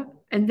Dada.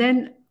 And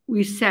then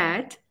we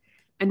sat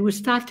and we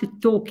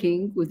started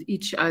talking with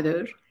each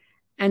other.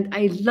 And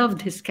I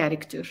loved his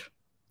character.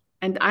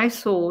 And I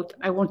thought,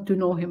 I want to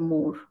know him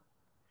more.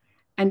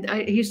 And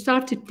he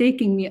started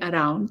taking me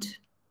around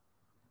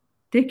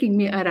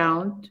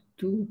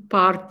to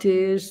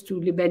parties, to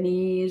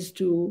Lebanese,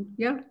 to,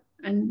 yeah.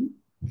 And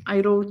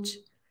I wrote,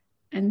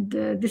 and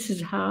this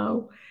is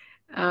how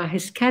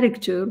his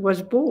character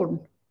was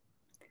born.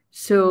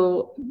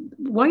 So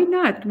why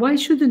not? Why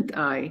shouldn't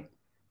I?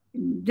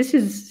 This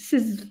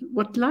is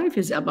what life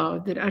is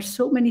about. There are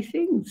so many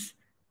things.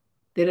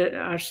 There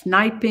are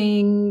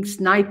snipers,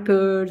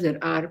 there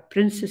are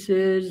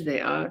princesses,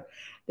 there are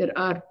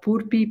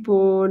poor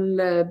people,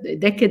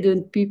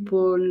 decadent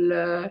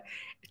people,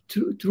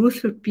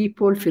 truthful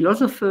people,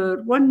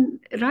 philosopher.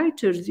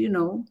 Writers,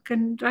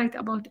 can write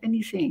about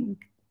anything.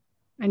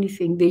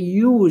 Anything. They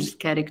use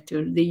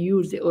character, they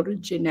use the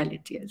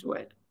originality as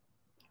well.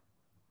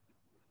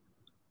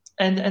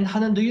 And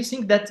Hanan, do you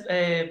think that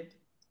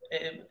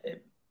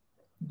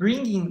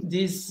bringing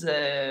these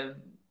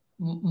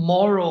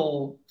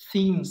moral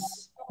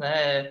themes,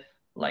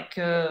 like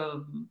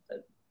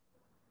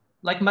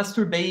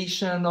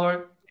masturbation,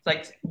 or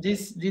like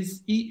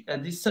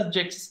these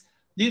subjects,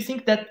 do you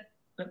think that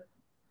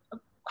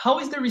how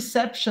is the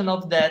reception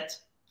of that,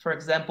 for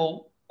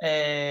example,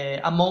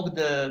 among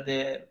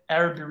the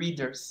Arab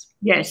readers?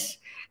 Yes,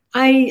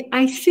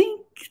 I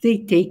think they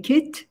take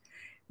it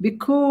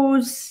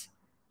because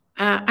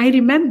I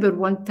remember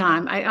one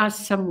time I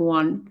asked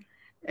someone,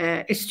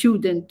 a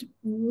student,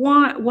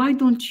 why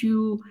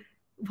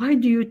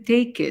do you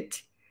take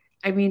it?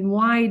 I mean,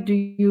 why do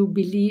you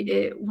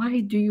believe?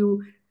 Why do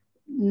you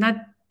not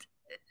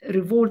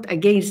revolt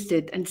against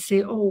it and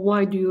say, oh,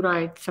 why do you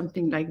write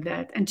something like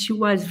that? And she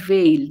was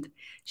veiled.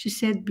 She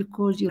said,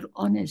 because you're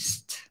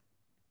honest.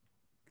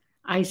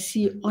 I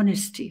see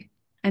honesty.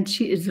 And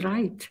she is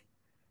right.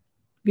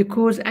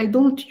 Because I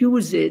don't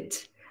use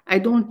it. I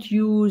don't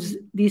use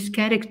these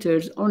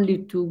characters only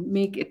to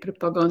make a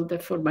propaganda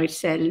for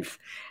myself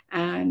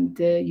and,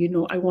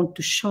 I want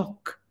to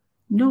shock.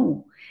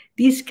 No,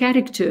 these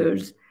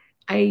characters,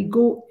 I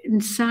go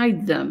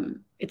inside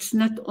them. It's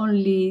not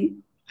only,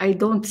 I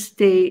don't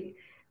stay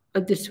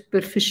at the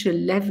superficial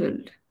level.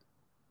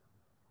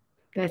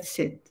 That's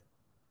it.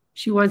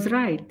 she was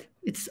right.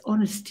 It's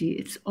honesty.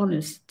 It's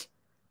honest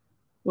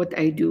what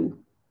I do,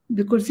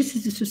 because this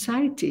is a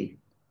society.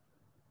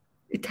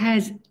 It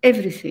has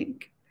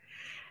everything.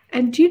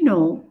 And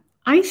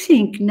I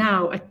think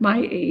now at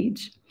my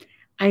age,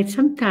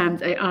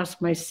 sometimes I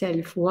ask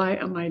myself, why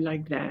am I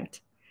like that?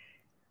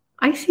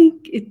 I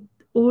think it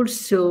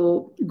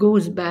also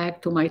goes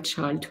back to my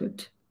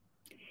childhood.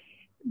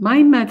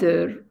 My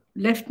mother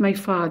left my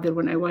father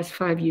when I was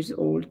 5 years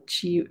old.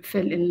 She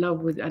fell in love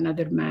with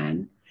another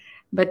man,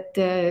 but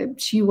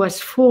she was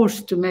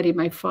forced to marry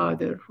my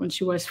father when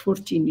she was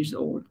 14 years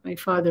old. My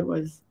father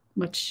was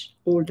much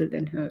older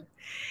than her.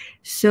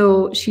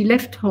 So she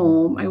left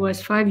home. I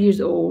was 5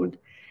 years old,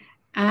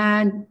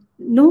 and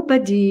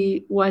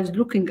nobody was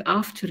looking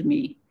after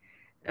me.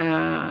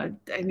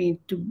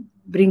 To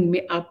bring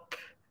me up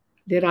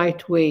the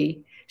right way.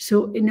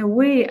 So in a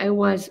way, I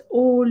was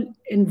all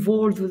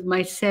involved with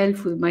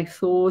myself, with my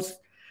thoughts,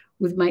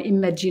 with my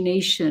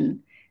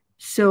imagination.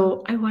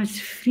 So I was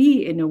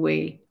free in a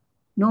way.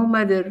 No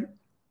mother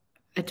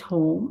at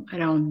home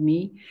around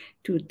me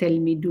to tell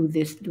me do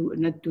this,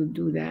 not to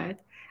do that.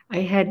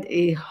 I had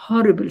a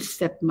horrible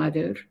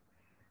stepmother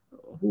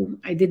who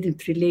I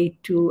didn't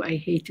relate to. I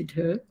hated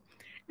her.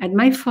 And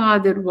my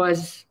father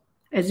was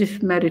as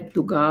if married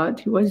to God.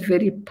 He was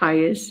very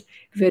pious,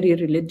 very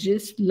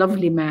religious,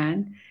 lovely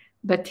man,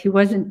 but he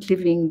wasn't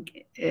living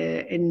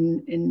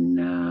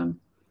in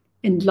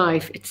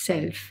life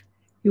itself.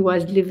 He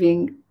was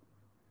living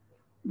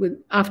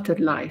with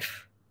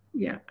afterlife.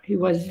 Yeah, he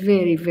was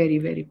very, very,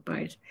 very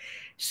pious.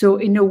 So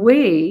in a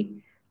way,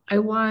 I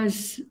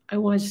was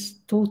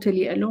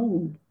totally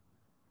alone.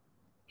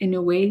 In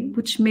a way,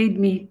 which made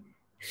me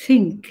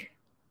think,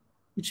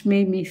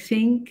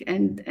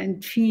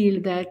 and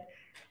feel that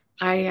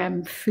I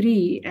am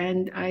free,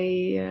 and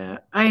I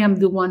am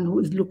the one who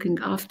is looking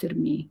after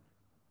me.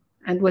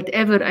 And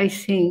whatever I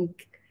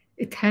think,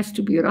 it has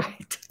to be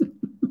right.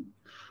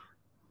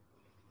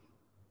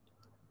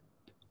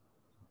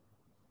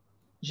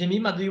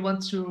 Jemima, do you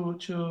want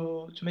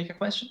to make a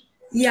question?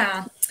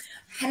 Yeah.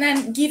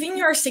 Hanan, given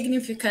your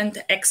significant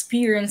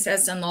experience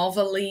as a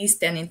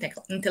novelist and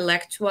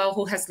intellectual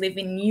who has lived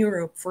in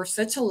Europe for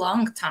such a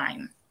long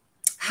time,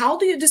 how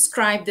do you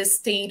describe the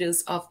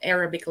status of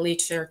Arabic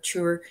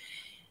literature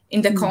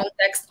in the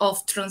context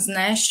of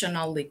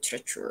transnational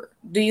literature?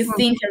 Do you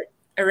think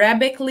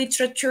Arabic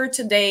literature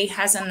today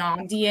has an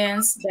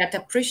audience that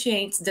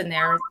appreciates the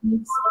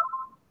narratives?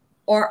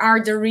 Or are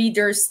the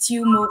readers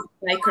still moved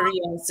by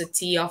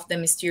curiosity of the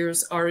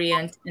mysterious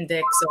Orient and the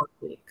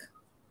exotic?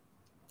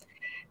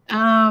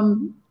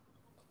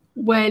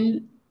 Well,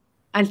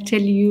 I'll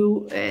tell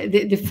you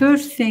the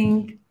first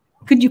thing.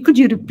 Could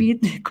you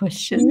repeat the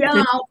question?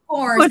 Yeah, of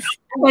course.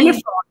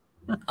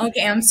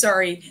 Okay, I'm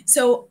sorry.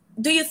 So,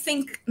 do you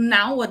think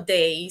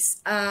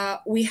nowadays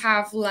we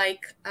have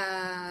like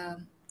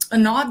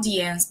an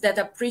audience that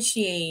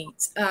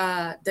appreciates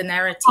the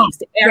narratives,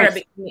 the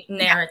Arabic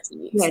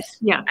narratives? Yes,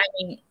 yeah. I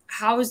mean,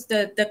 how is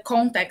the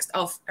context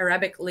of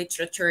Arabic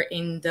literature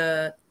in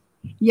the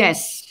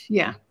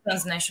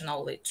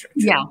transnational literature?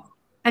 Yeah,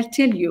 I'll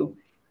tell you.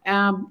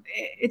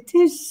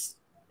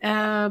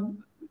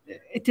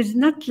 It is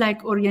not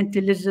like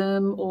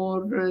Orientalism,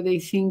 or they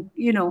think,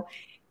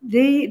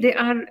 they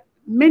are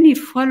many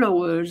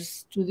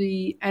followers to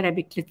the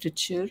Arabic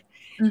literature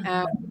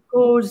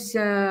because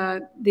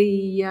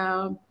they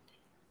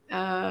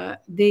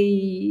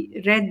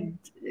read,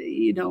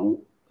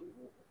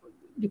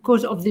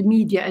 because of the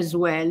media as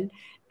well.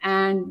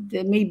 And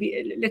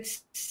maybe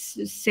let's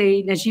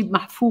say Najib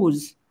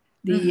Mahfouz,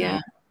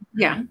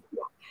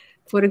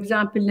 for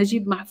example,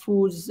 Najib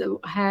Mahfouz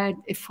had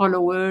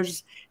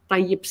followers,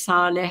 Tayyib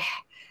Saleh,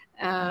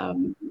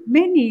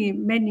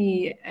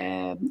 many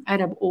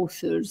Arab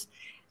authors.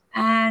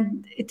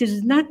 And it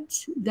is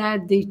not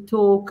that they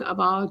talk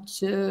about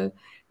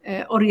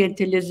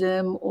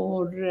Orientalism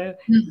or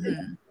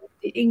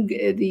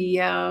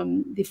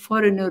the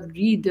foreigner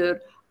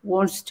reader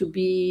wants to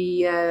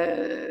be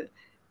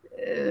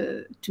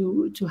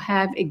to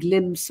have a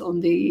glimpse on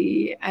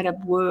the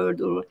Arab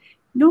world, or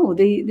no,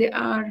 they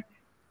are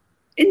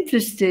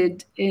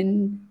interested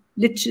in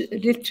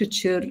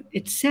literature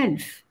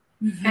itself.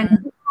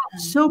 And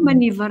so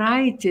many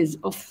varieties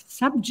of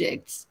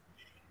subjects,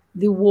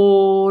 the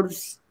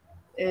wars,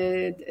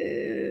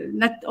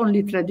 not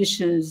only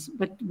traditions,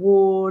 but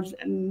wars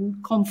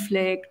and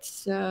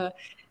conflicts,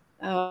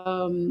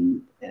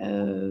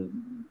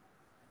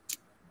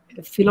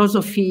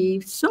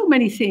 philosophy, so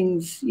many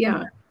things,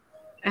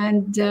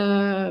 and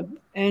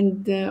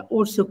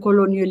also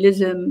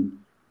colonialism.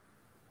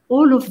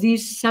 All of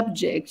these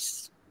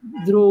subjects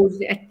draws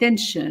the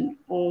attention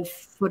of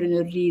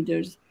foreigner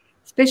readers,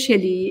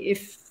 especially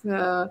if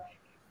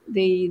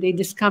they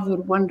discover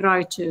one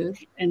writer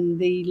and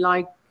they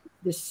like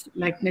this,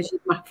 like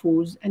Najib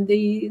Mahfouz, and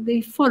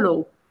they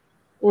follow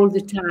all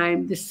the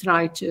time this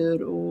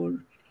writer. Or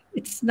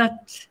it's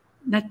not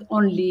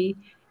only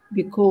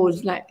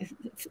because like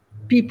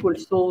people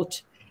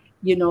thought,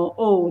 they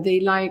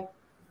like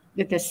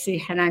let us say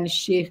Hanan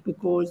Al-Shaykh,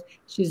 because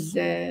she's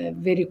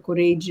very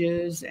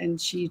courageous and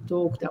she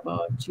talked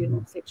about,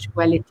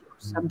 sexuality or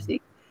something.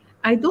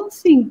 I don't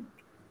think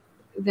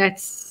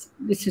this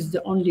is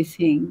the only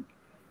thing,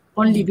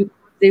 only because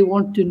they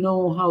want to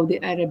know how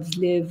the Arabs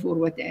live or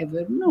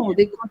whatever. No,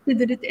 they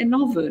consider it a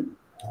novel.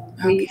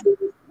 Okay.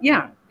 They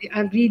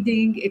are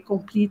reading a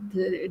complete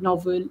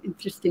novel,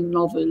 interesting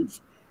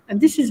novels. And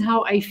this is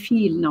how I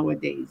feel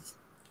nowadays.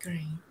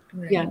 Great.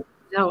 Yeah,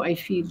 how I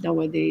feel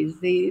nowadays.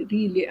 They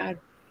really are,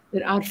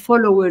 there are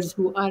followers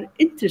who are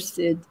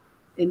interested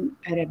in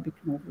Arabic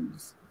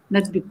novels,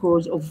 not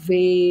because of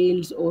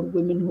veils or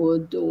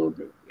womanhood or,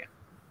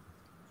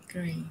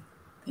 Great,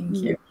 thank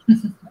you.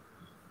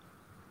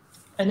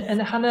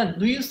 And Hanan,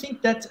 do you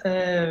think that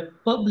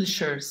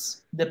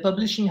publishers, the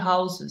publishing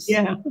houses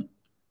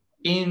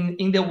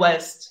in the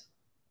West,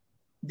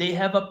 they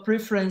have a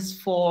preference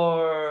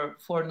for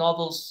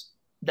novels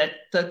that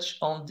touch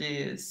on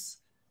this,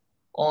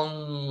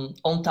 on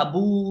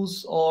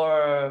taboos,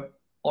 or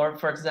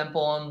for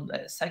example on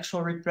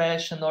sexual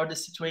repression or the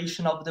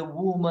situation of the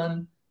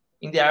woman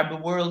in the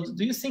Arab world?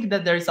 Do you think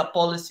that there is a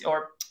policy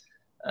or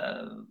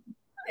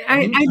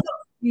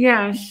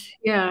Yes,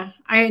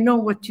 I know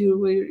what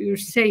you're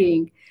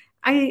saying.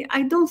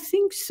 I don't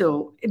think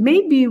so.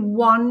 Maybe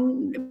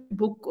one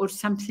book or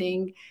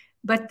something,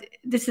 but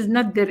this is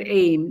not their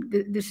aim.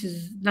 This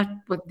is not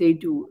what they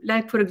do.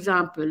 Like, for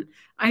example,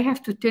 I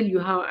have to tell you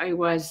how I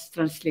was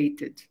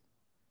translated.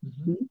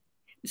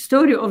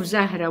 Story of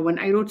Zahra, when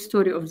I wrote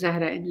Story of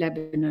Zahra in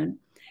Lebanon,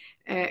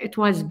 it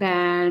was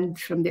banned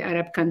from the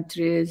Arab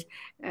countries.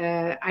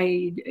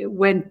 I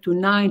went to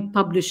 9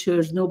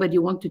 publishers. Nobody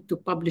wanted to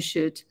publish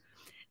it.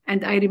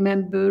 And I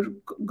remember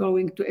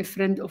going to a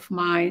friend of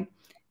mine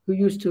who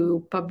used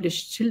to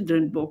publish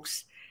children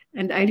books.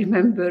 And I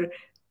remember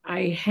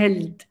I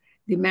held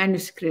the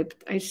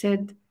manuscript. I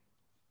said,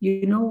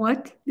 you know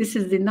what? This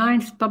is the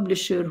 9th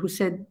publisher who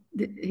said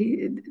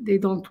they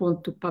don't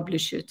want to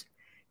publish it.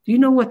 Do you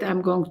know what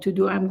I'm going to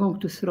do? I'm going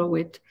to throw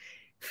it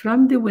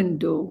from the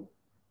window.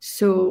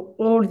 So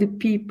all the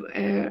people,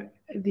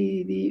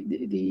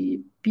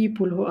 the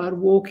people who are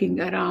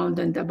walking around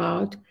and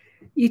about,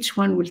 each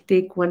one will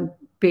take one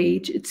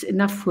page. It's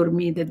enough for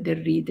me that they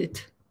read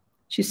it.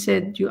 She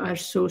said, you are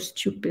so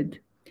stupid.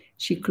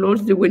 She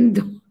closed the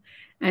window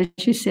and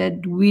she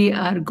said, we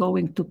are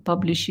going to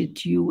publish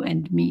it, you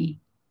and me.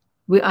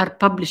 We are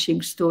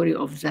publishing Story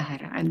of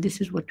Zahra, and this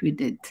is what we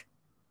did.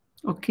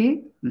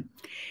 Okay?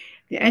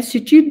 The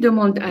Institut du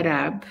Monde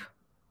Arabe,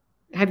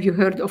 have you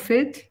heard of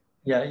it?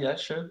 Yeah,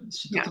 sure.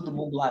 Instituto do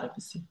Mundo Árabe,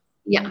 sim.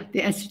 Yeah,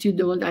 the Institut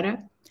du Monde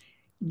Arabe.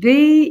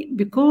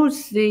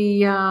 Because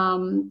they,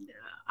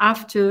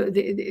 after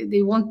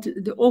they want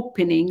the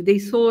opening, they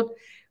thought,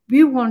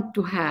 we want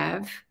to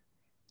have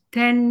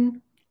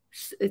 10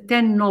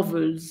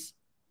 novels,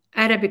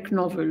 Arabic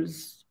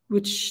novels,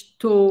 which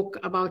talk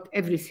about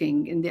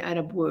everything in the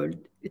Arab world.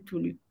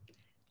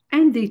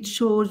 And they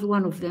chose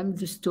one of them,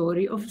 the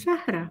Story of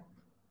Zahra.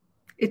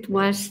 It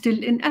was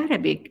still in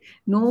Arabic,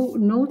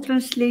 no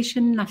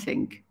translation,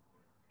 nothing.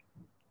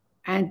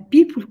 And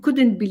people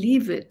couldn't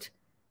believe it.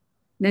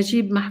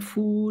 Najib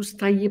Mahfouz,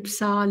 Tayyib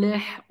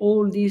Saleh,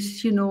 all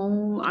these,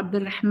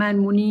 Abdul Rahman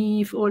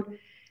Munif, all.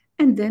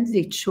 And then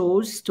they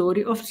chose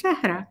Story of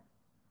Zahra.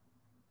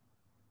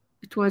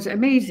 It was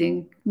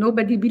amazing.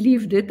 Nobody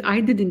believed it.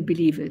 I didn't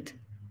believe it.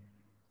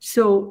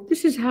 So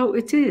this is how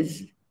it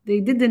is. They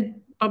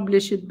didn't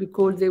publish it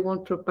because they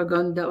want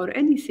propaganda or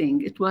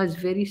anything. It was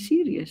very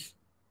serious.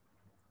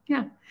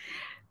 Yeah.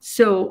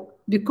 So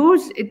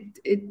because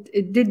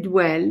it did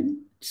well,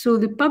 so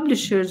the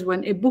publishers,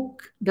 when a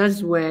book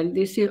does well,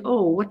 they say,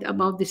 oh, what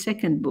about the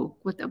second book?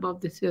 What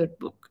about the third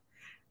book?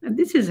 And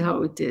this is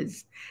how it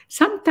is.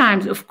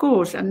 Sometimes, of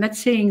course, I'm not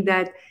saying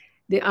that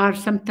they are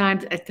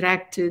sometimes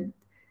attracted,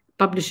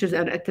 publishers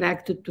are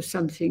attracted to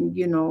something,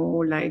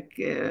 like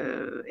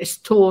a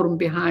storm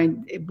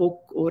behind a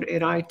book or a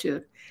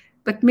writer.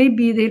 But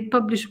maybe they'll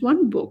publish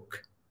one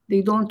book.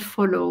 They don't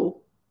follow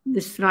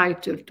this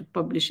writer to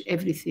publish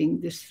everything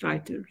this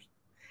writer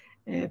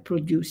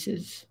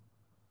produces.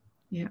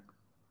 Yeah.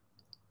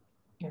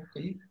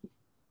 Okay.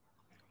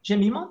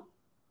 Jemima?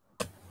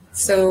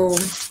 So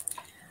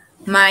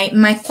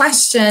my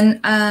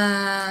question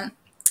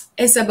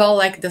is about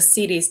like the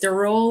cities, the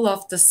role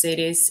of the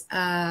cities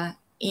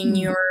in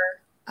your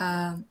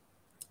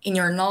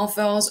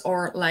novels,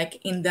 or like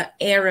in the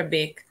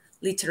Arabic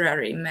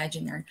literary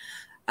imaginary.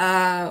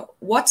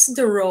 What's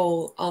the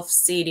role of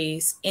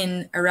cities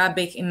in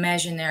Arabic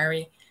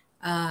imaginary?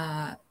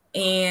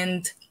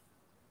 And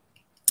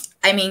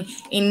I mean,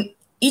 in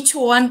each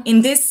one,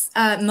 in this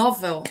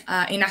novel,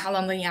 in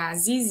Ahlan Ya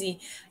Azizi,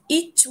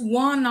 each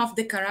one of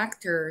the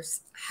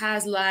characters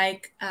has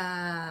like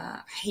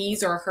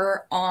his or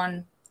her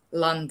own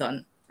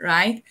London,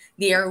 right?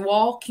 They are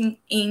walking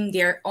in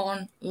their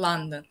own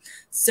London.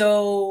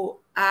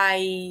 So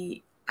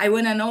I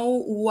want to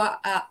know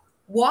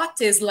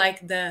what is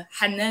like the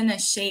Hanan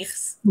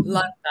Al-Shaykh's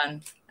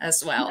London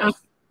as well.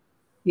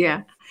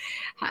 Yeah.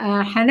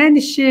 Hanan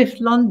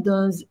Al-Shaykh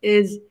London's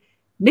is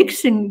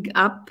mixing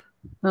up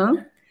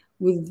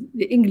with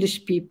the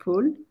English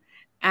people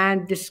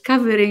and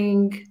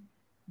discovering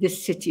the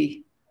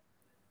city.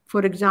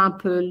 For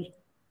example,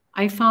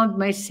 I found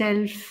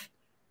myself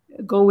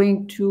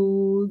going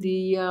to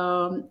the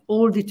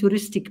all the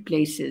touristic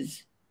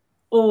places,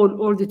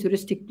 all the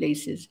touristic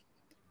places.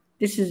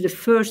 This is the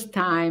first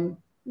time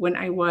when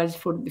I was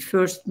for the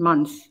first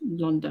month in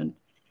London.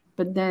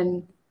 But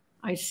then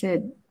I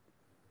said,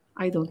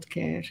 I don't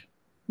care.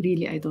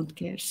 Really, I don't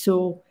care.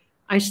 So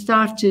I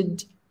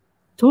started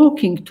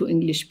talking to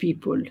English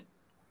people.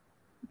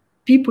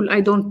 People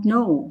I don't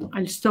know.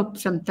 I'll stop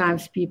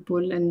sometimes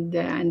people and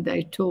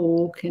I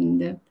talk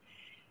and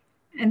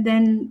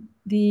then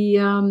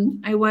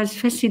I was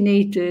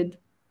fascinated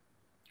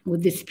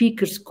with the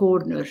speaker's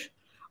corner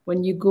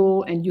when you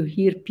go and you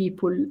hear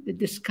people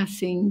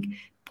discussing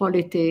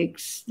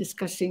politics,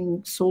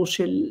 discussing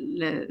social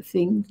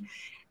things,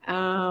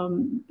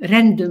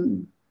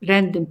 random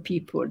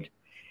people.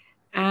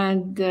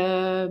 And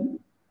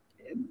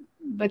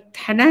but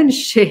Hanan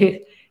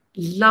Al-Shaykh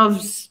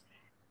loves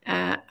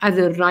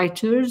other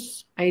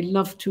writers. I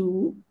love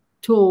to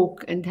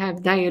talk and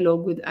have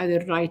dialogue with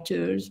other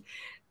writers.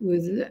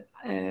 With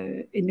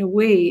in a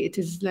way, it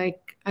is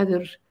like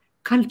other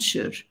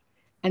culture,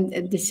 and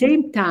at the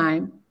same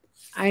time,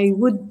 I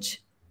would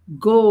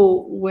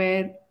go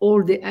where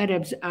all the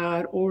Arabs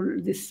are, all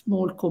the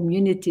small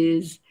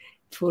communities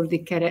for the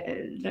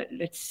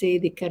let's say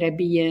the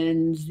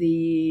Caribbeans,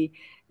 the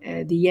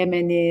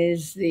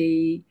Yemenis,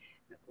 the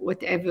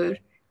whatever.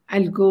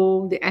 I'll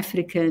go the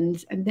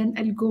Africans, and then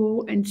I'll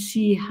go and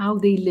see how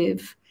they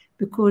live,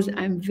 because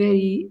I'm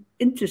very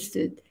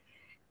interested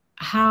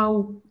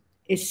how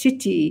a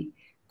city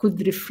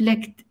could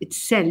reflect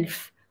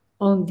itself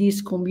on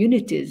these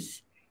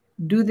communities.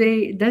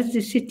 Does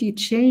the city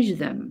change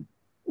them,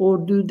 or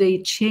do they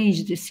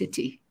change the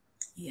city?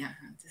 Yeah,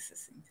 this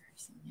is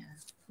interesting.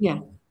 Yeah.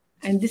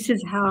 And this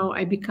is how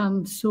I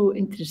become so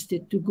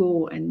interested to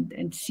go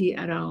and see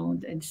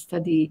around and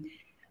study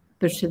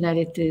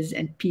personalities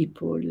and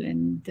people,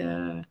 and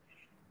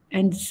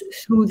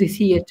through the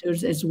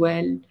theaters as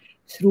well,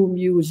 through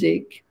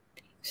music,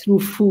 through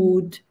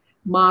food,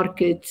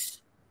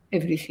 markets,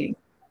 everything.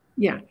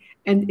 Yeah.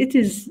 And it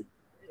is,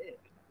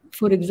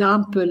 for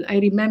example, I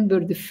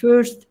remember the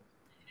first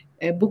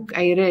book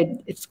I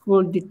read, it's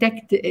called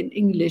Detective in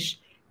English,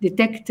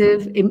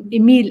 Detective,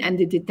 Emile and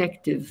the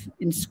Detective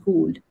in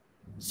school.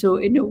 So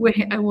in a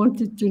way, I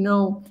wanted to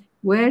know,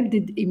 where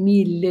did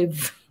Emile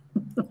live?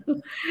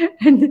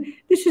 And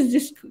this is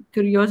just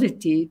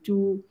curiosity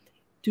to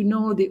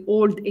know the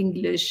old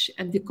English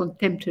and the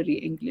contemporary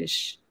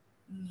English.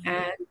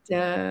 And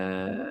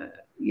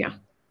yeah.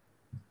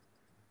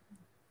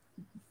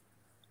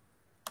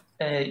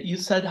 You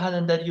said,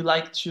 Hanan, that you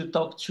like to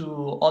talk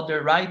to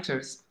other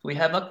writers. We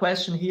have a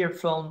question here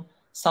from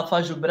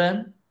Safa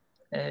Jubran.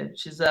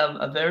 She's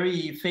a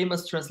very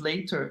famous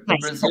translator in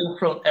Brazil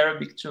from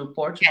Arabic to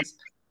Portuguese.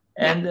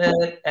 And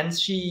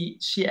she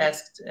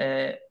asked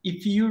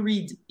if you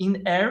read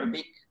in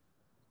Arabic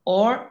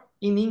or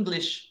in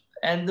English,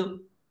 and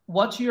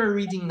what you are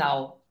reading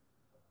now.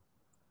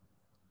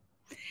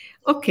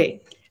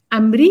 Okay,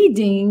 I'm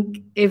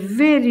reading a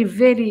very,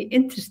 very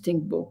interesting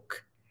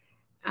book.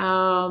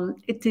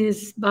 It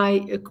is by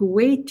a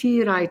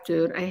Kuwaiti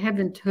writer. I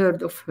haven't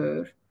heard of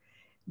her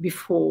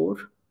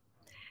before.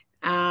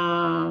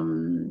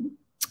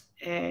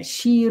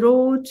 She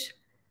wrote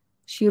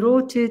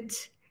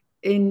it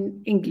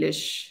in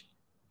English.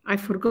 I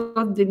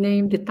forgot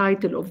the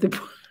title of the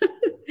book.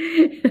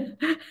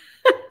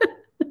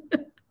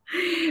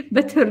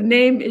 But her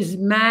name is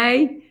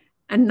May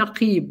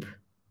Al-Naqib.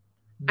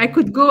 I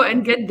could go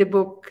and get the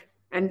book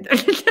and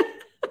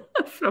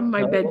from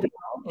my bedroom.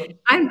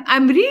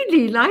 I'm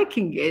really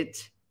liking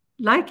it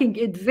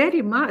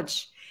very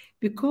much,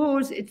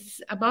 because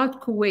it's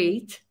about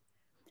Kuwait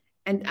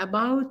and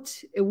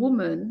about a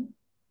woman,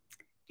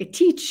 a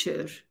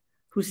teacher,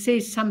 who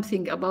says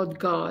something about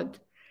God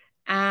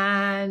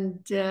and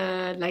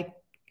like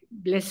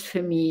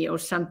blasphemy or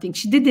something.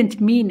 She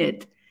didn't mean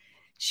it.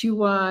 She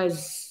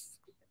was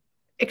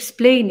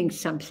explaining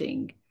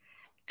something.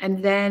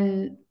 And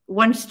then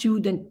one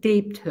student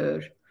taped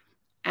her,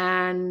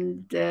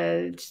 and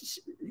the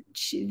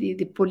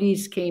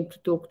police came to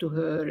talk to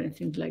her and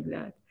things like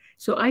that.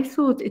 So I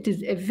thought it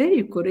is a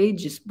very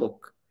courageous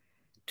book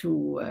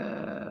to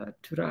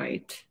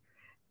write,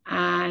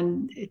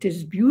 and it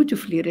is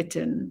beautifully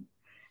written.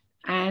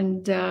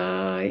 And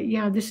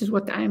yeah, this is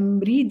what I'm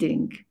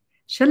reading.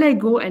 Shall I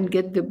go and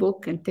get the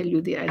book and tell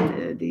you the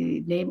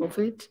name of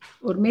it?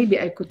 Or maybe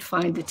I could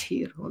find it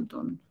here. Hold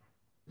on.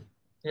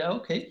 Yeah,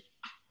 okay.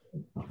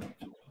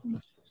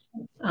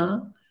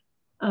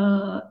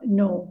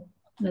 No,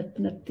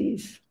 not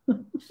these.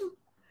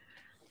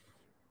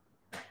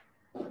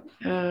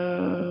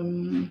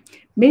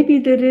 Maybe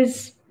there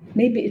is,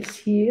 maybe it's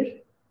here.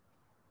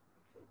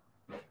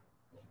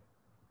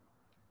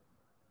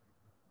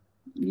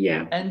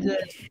 Yeah. And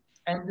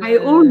I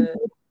always,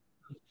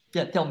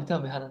 yeah, tell me,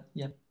 Hanan.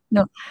 Yeah.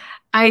 No,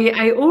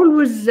 I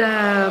always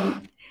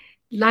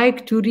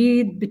like to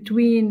read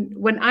between,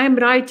 when I'm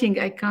writing,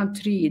 I can't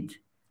read.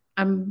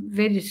 I'm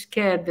very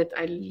scared that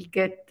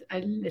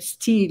I'll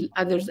steal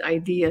others'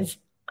 ideas,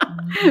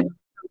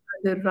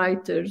 other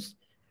writers.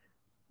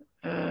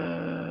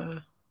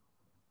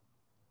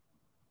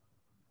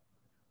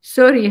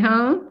 Sorry,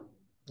 huh?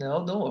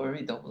 No, don't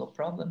worry, no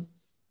problem.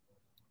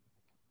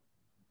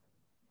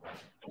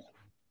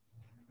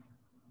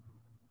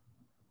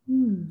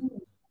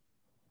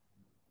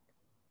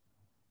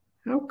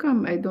 How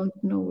come I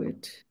don't know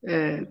it?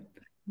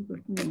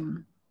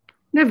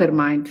 Never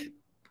mind.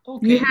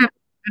 Okay. Do you have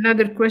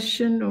another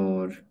question,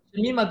 or?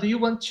 Jemima, do you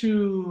want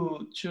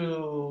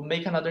to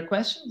make another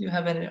question? Do you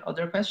have any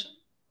other question?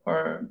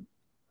 Or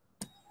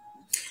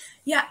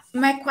yeah,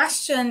 my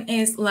question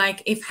is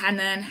like if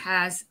Hanan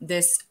has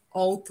these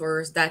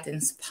authors that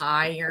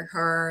inspire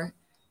her,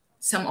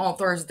 some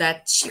authors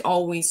that she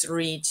always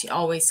reads, she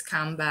always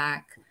come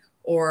back,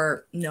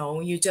 or no,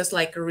 you just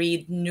like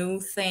read new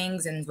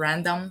things and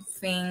random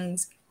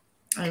things.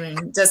 I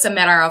mean, just a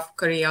matter of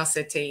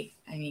curiosity.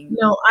 I mean,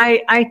 no,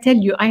 I tell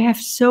you, I have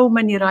so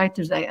many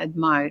writers I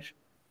admire.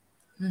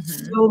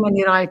 So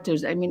many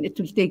writers. I mean, it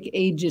will take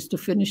ages to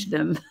finish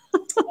them.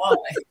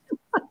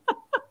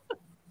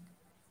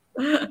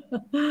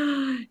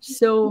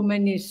 So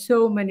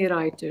many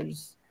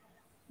writers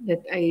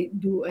that I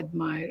do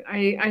admire.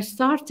 I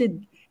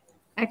started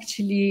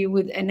actually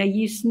with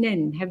Anais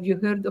Nin. Have you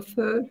heard of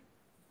her?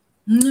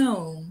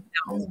 No.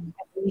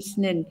 Anais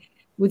Nin.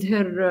 With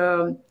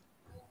her,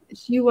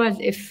 she was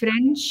a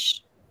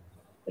French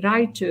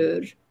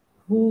writer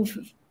who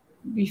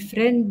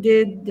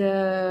befriended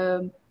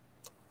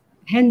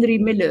Henry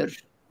Miller.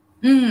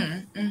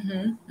 And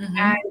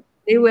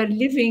they were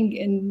living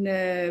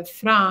in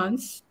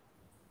France.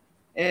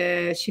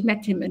 She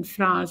met him in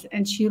France,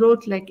 and she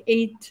wrote like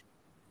 8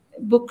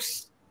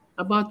 books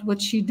about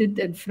what she did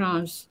in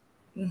France.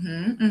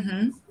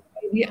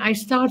 I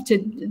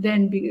started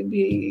then,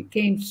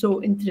 became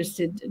so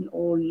interested in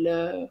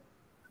all.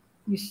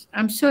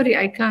 I'm sorry,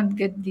 I can't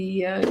get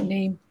the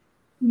name.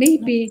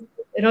 Maybe,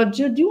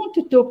 Roger, do you want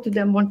to talk to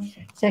them 1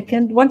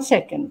 second? 1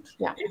 second,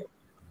 yeah.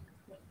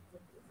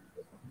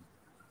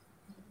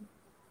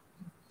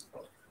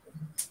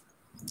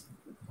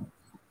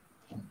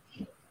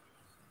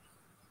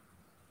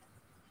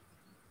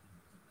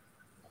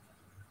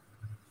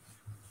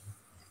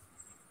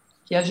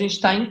 que a gente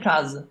está em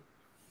casa.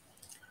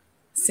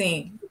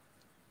 Sim,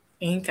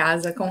 em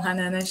casa com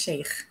Hanan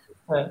Al-Shaykh.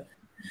 É.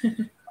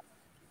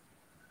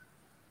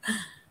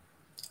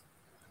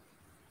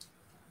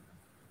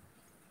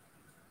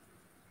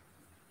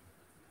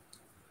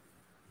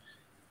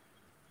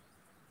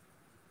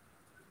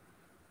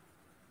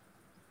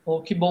 Oh,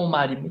 que bom,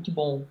 Mari, muito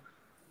bom.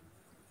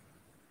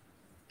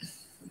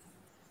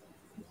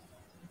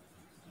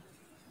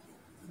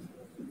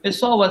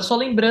 Pessoal, é só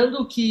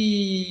lembrando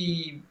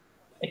que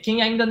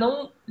quem ainda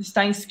não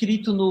está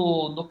inscrito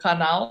no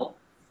canal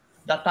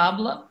da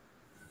Tabla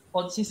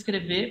pode se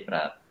inscrever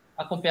para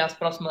acompanhar as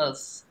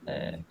próximas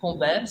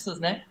conversas,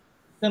 né?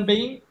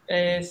 Também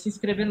se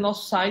inscrever no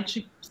nosso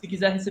site, se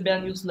quiser receber a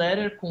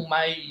newsletter com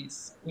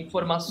mais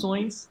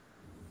informações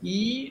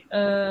e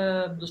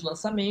dos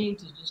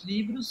lançamentos, dos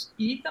livros,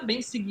 e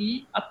também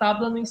seguir a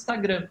Tabla no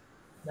Instagram,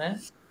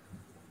 né?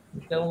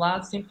 Então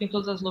lá sempre tem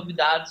todas as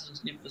novidades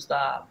dos livros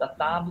da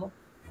Tabla.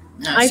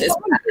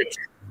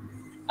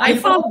 I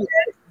found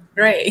it.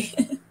 Great.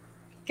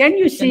 Can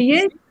you see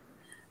it?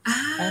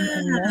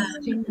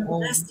 Lasting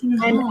Home.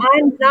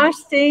 And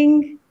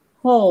Lasting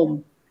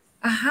Home.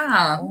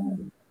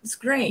 It's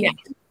great. Yeah.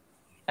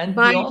 And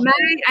by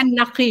Maya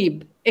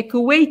Al-Naqib, a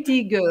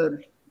Kuwaiti girl.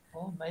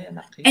 Oh, Maya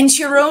Al-Naqib. And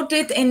she wrote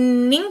it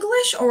in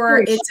English, or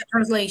it's a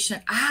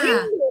translation?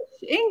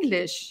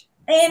 English.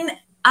 And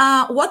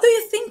what do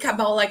you think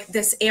about like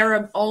this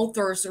Arab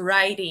authors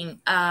writing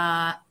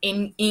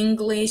in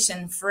English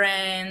and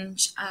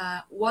French?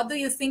 What do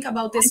you think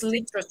about this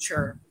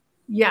literature?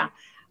 Yeah,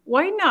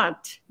 why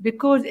not?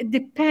 Because it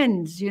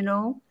depends, you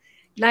know.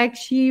 Like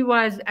she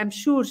was, I'm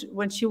sure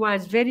when she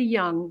was very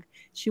young,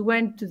 she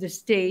went to the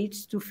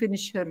States to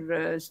finish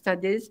her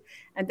studies.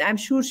 And I'm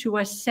sure she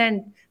was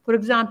sent, for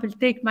example,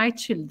 take my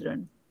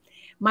children.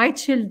 My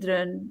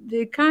children,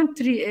 they can't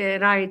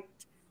write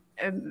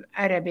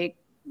Arabic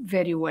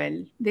very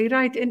well. They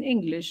write in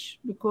English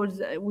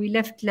because we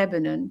left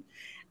Lebanon.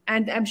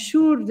 And I'm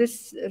sure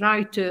this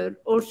writer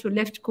also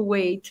left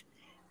Kuwait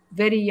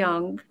very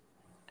young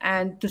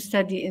and to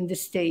study in the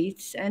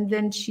States. And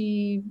then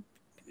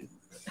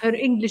her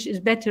English is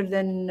better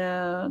than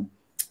her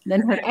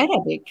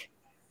Arabic.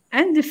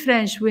 And the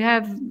French, we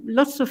have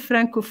lots of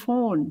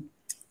Francophone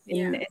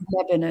in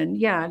Lebanon.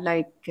 Yeah,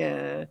 like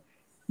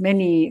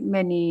many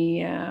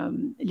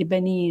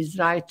Lebanese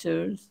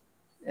writers,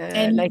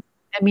 like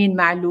Amin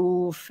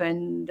Malouf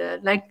and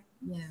like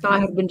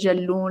Tahir Ben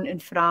Jalloun in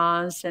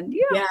France. And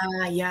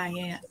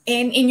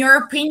And in your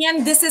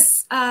opinion,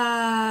 this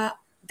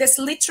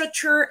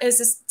literature is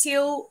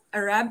still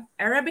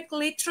Arabic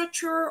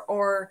literature,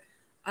 or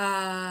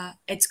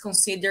it's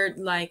considered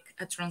like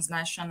a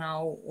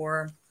transnational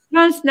or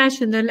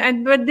transnational,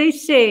 but they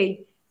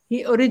say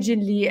he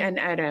originally an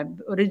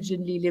Arab,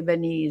 originally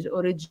Lebanese,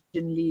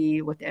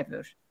 originally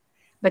whatever.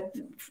 But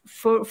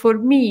for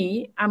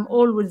me, I'm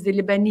always the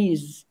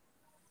Lebanese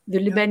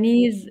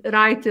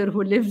writer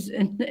who lives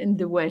in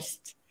the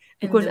West,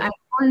 because I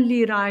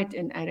only write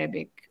in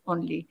Arabic.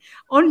 Only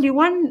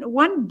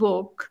one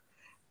book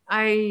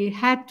I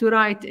had to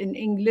write in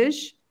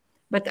English,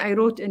 but I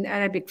wrote in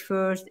Arabic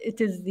first.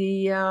 It is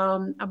the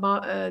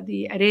about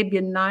the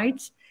Arabian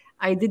Nights.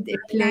 I did a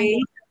play.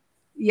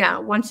 Yeah,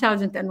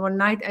 1001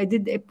 Night. I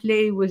did a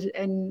play with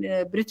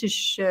a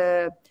British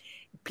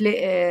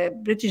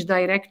British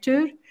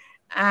director,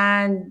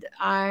 and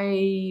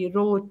I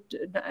wrote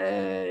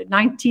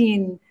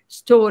 19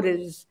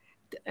 stories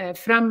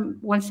from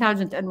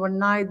 1001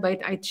 Night,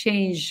 but I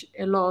changed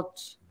a lot,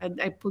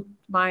 and I put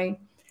my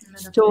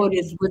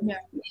stories with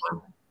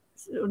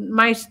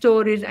my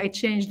stories. I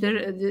changed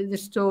the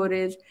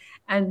stories,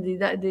 and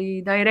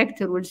the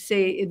director will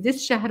say, "Is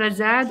this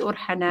Shahrazad or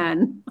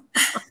Hanan?"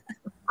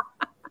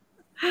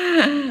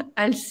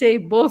 I'll say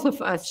both of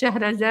us,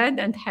 Shahrazad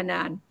and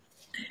Hanan.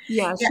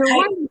 Yeah.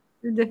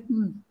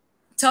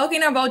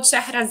 Talking about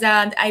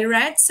Shahrazad, I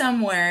read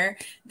somewhere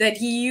that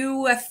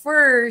you at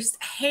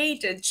first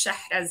hated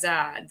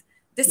Shahrazad.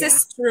 This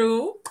is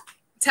true?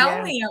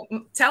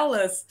 Tell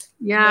us.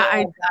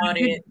 Yeah, about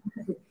it.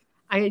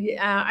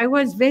 I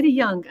was very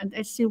young, and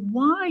I said,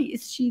 why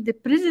is she the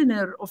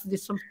prisoner of the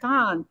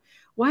Sultan?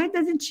 Why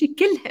doesn't she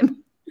kill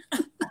him?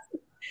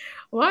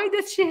 Why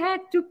does she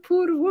have to,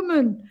 poor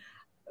woman,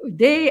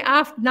 day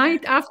after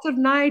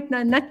night,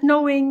 not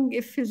knowing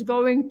if he's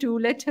going to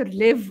let her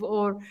live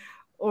or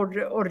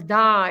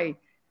die?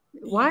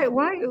 Why?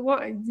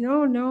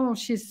 No,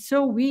 she's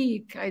so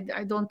weak.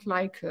 I don't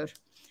like her.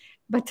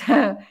 But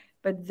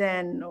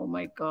then, oh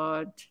my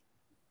God,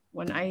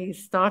 when I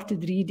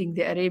started reading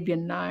the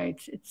Arabian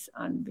Nights, it's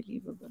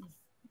unbelievable.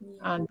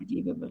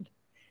 Unbelievable.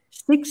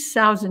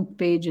 6,000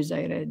 pages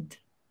I read.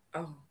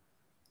 Oh.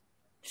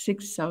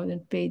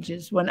 6,000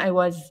 pages when I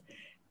was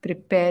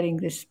preparing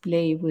this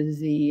play with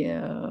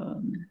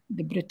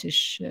the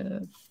British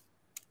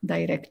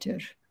director.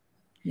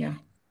 Yeah.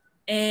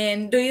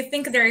 And do you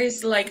think there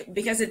is, like,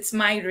 because it's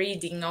my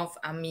reading of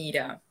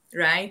Amira,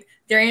 right?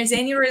 There is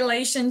any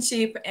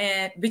relationship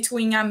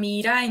between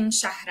Amira and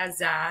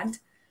Shahrazad,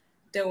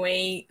 the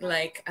way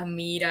like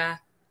Amira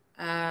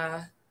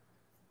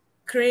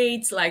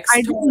creates like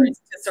stories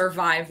to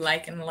survive,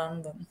 like in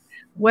London?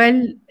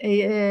 Well,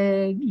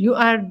 you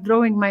are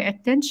drawing my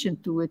attention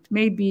to it.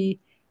 Maybe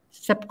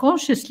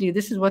subconsciously,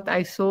 this is what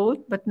I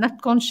thought, but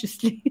not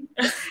consciously.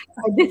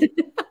 I didn't.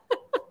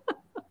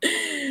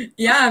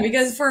 Yeah,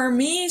 because for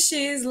me,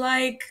 she's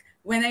like,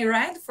 when I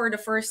read for the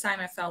first time,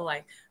 I felt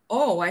like,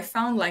 oh, I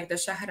found like the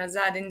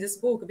Shahrazad in this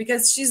book,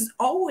 because she's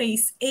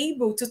always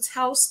able to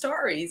tell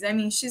stories. I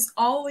mean, she's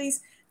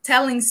always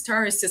telling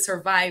stories to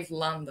survive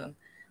London.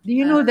 Do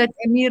you know that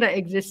Amira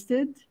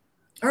existed?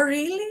 Oh,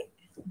 really?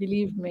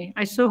 Believe me,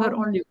 I saw her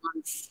only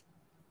once.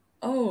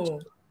 Oh.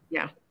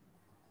 Yeah.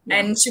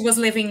 And she was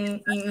living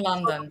in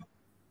London.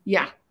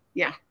 Yeah.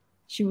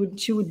 She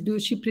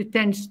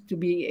pretends to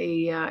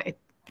be a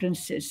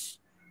princess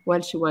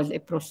while she was a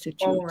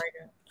prostitute. Oh my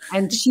God.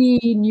 And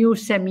she knew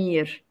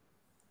Samir.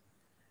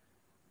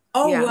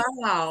 Oh, yeah.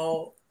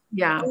 Wow.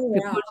 Yeah. Oh,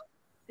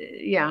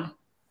 because,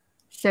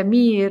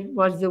 Samir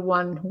was the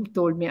one who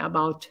told me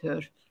about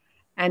her.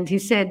 And he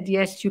said,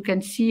 yes, you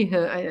can see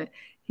her.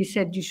 He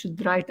said, you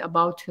should write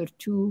about her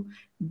too.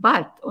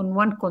 But on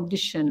one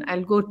condition,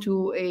 I'll go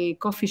to a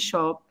coffee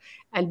shop,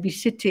 I'll be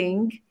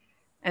sitting,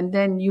 and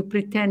then you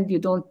pretend you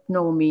don't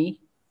know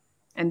me.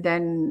 And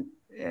then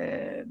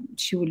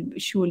she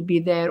will be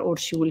there, or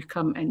she will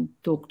come and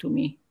talk to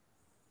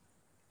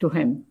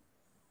him.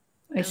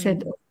 I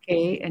said,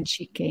 okay. And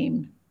she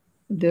came,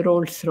 the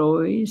Rolls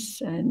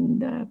Royce,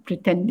 and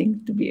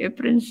pretending to be a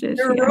princess.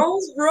 The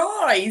Rolls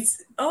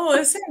Royce. Oh,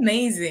 it's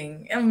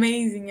amazing.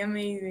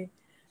 Amazing.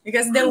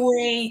 Because the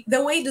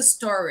way the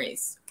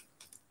stories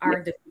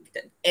are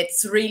depicted,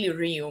 it's really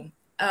real.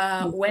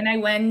 When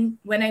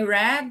I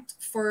read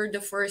for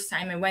the first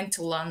time, I went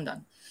to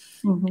London,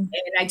 and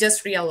I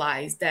just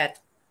realized that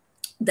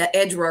the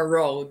Edgware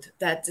Road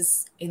that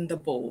is in the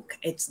book,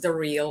 it's the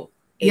real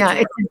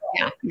Edgware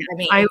Road. I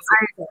mean, it's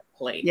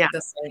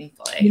the same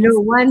place. You know,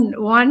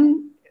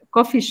 one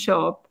coffee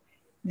shop,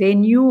 they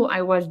knew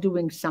I was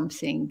doing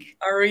something.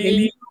 Oh,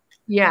 really?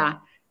 Yeah.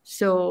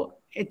 So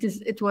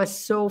it was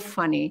so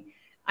funny.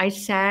 I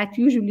sat,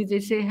 usually they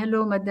say,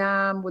 hello,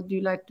 madam, what do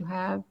you like to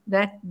have?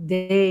 That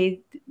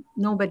day,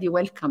 nobody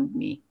welcomed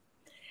me.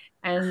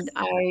 And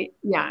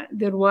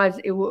there was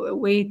a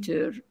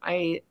waiter.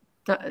 I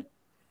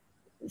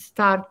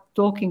start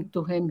talking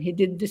to him. He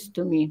did this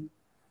to me.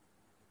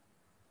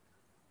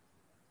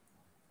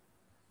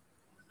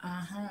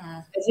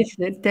 As if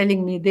they're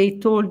telling me, they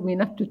told me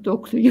not to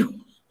talk to you.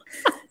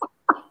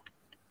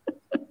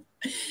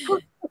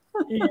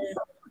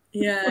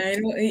 Yeah,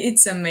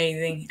 it's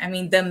amazing. I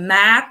mean, the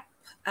map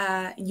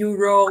you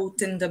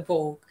wrote in the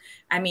book,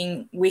 I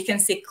mean, we can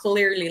see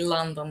clearly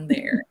London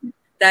there.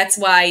 that's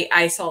why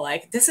I saw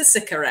like, this is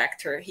a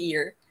character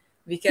here,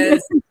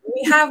 because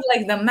we have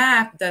like the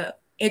map, the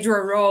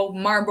Edgware Road,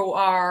 Marble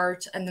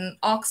Arch, and then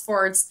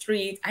Oxford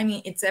Street. I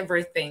mean, it's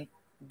everything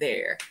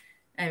there.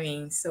 I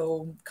mean,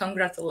 so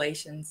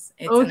congratulations.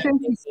 Thank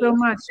you so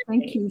much.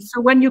 Thank you.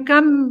 So when you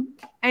come,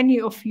 any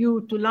of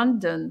you, to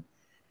London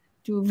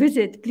to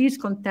visit, please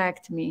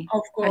contact me.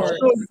 Of course.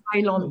 By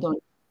London.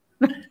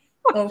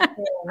 Of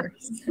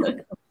course.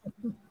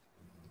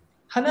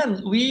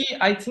 Hanan,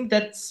 I think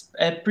that's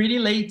pretty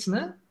late,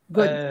 no?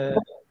 Good.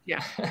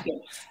 Yeah.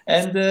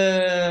 And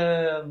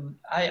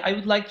I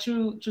would like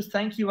to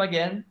thank you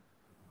again.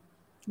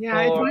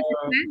 Yeah, it was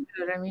a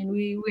pleasure. I mean,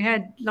 we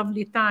had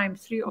lovely time,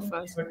 three of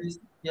us. For this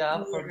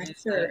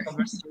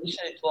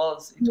conversation, it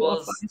was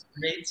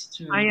great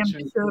to. I am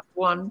the third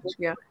one.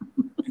 Yeah.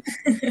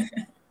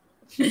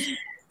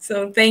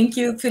 So thank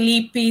you,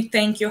 Felipe.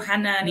 Thank you,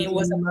 Hanan. It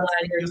was a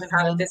pleasure to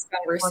have this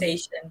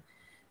conversation.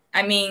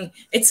 I mean,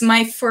 it's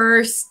my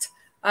first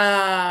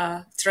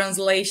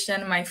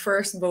translation, my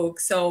first book.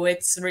 So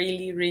it's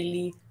really,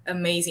 really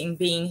amazing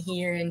being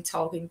here and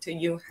talking to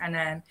you,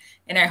 Hanan.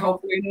 And I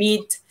hope we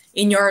meet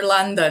in your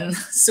London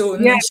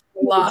soon. Yeah. If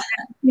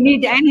you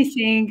need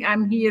anything,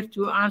 I'm here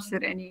to answer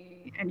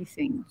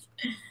anything.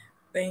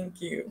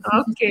 Thank you.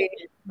 Okay.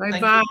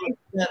 Bye-bye.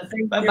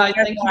 Bye-bye.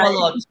 Thank you a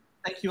lot.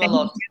 Thank you a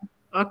lot.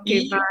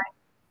 Ok, bye.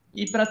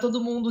 E para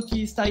todo mundo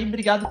que está aí,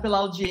 obrigado pela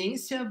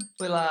audiência,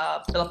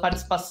 pela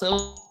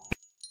participação.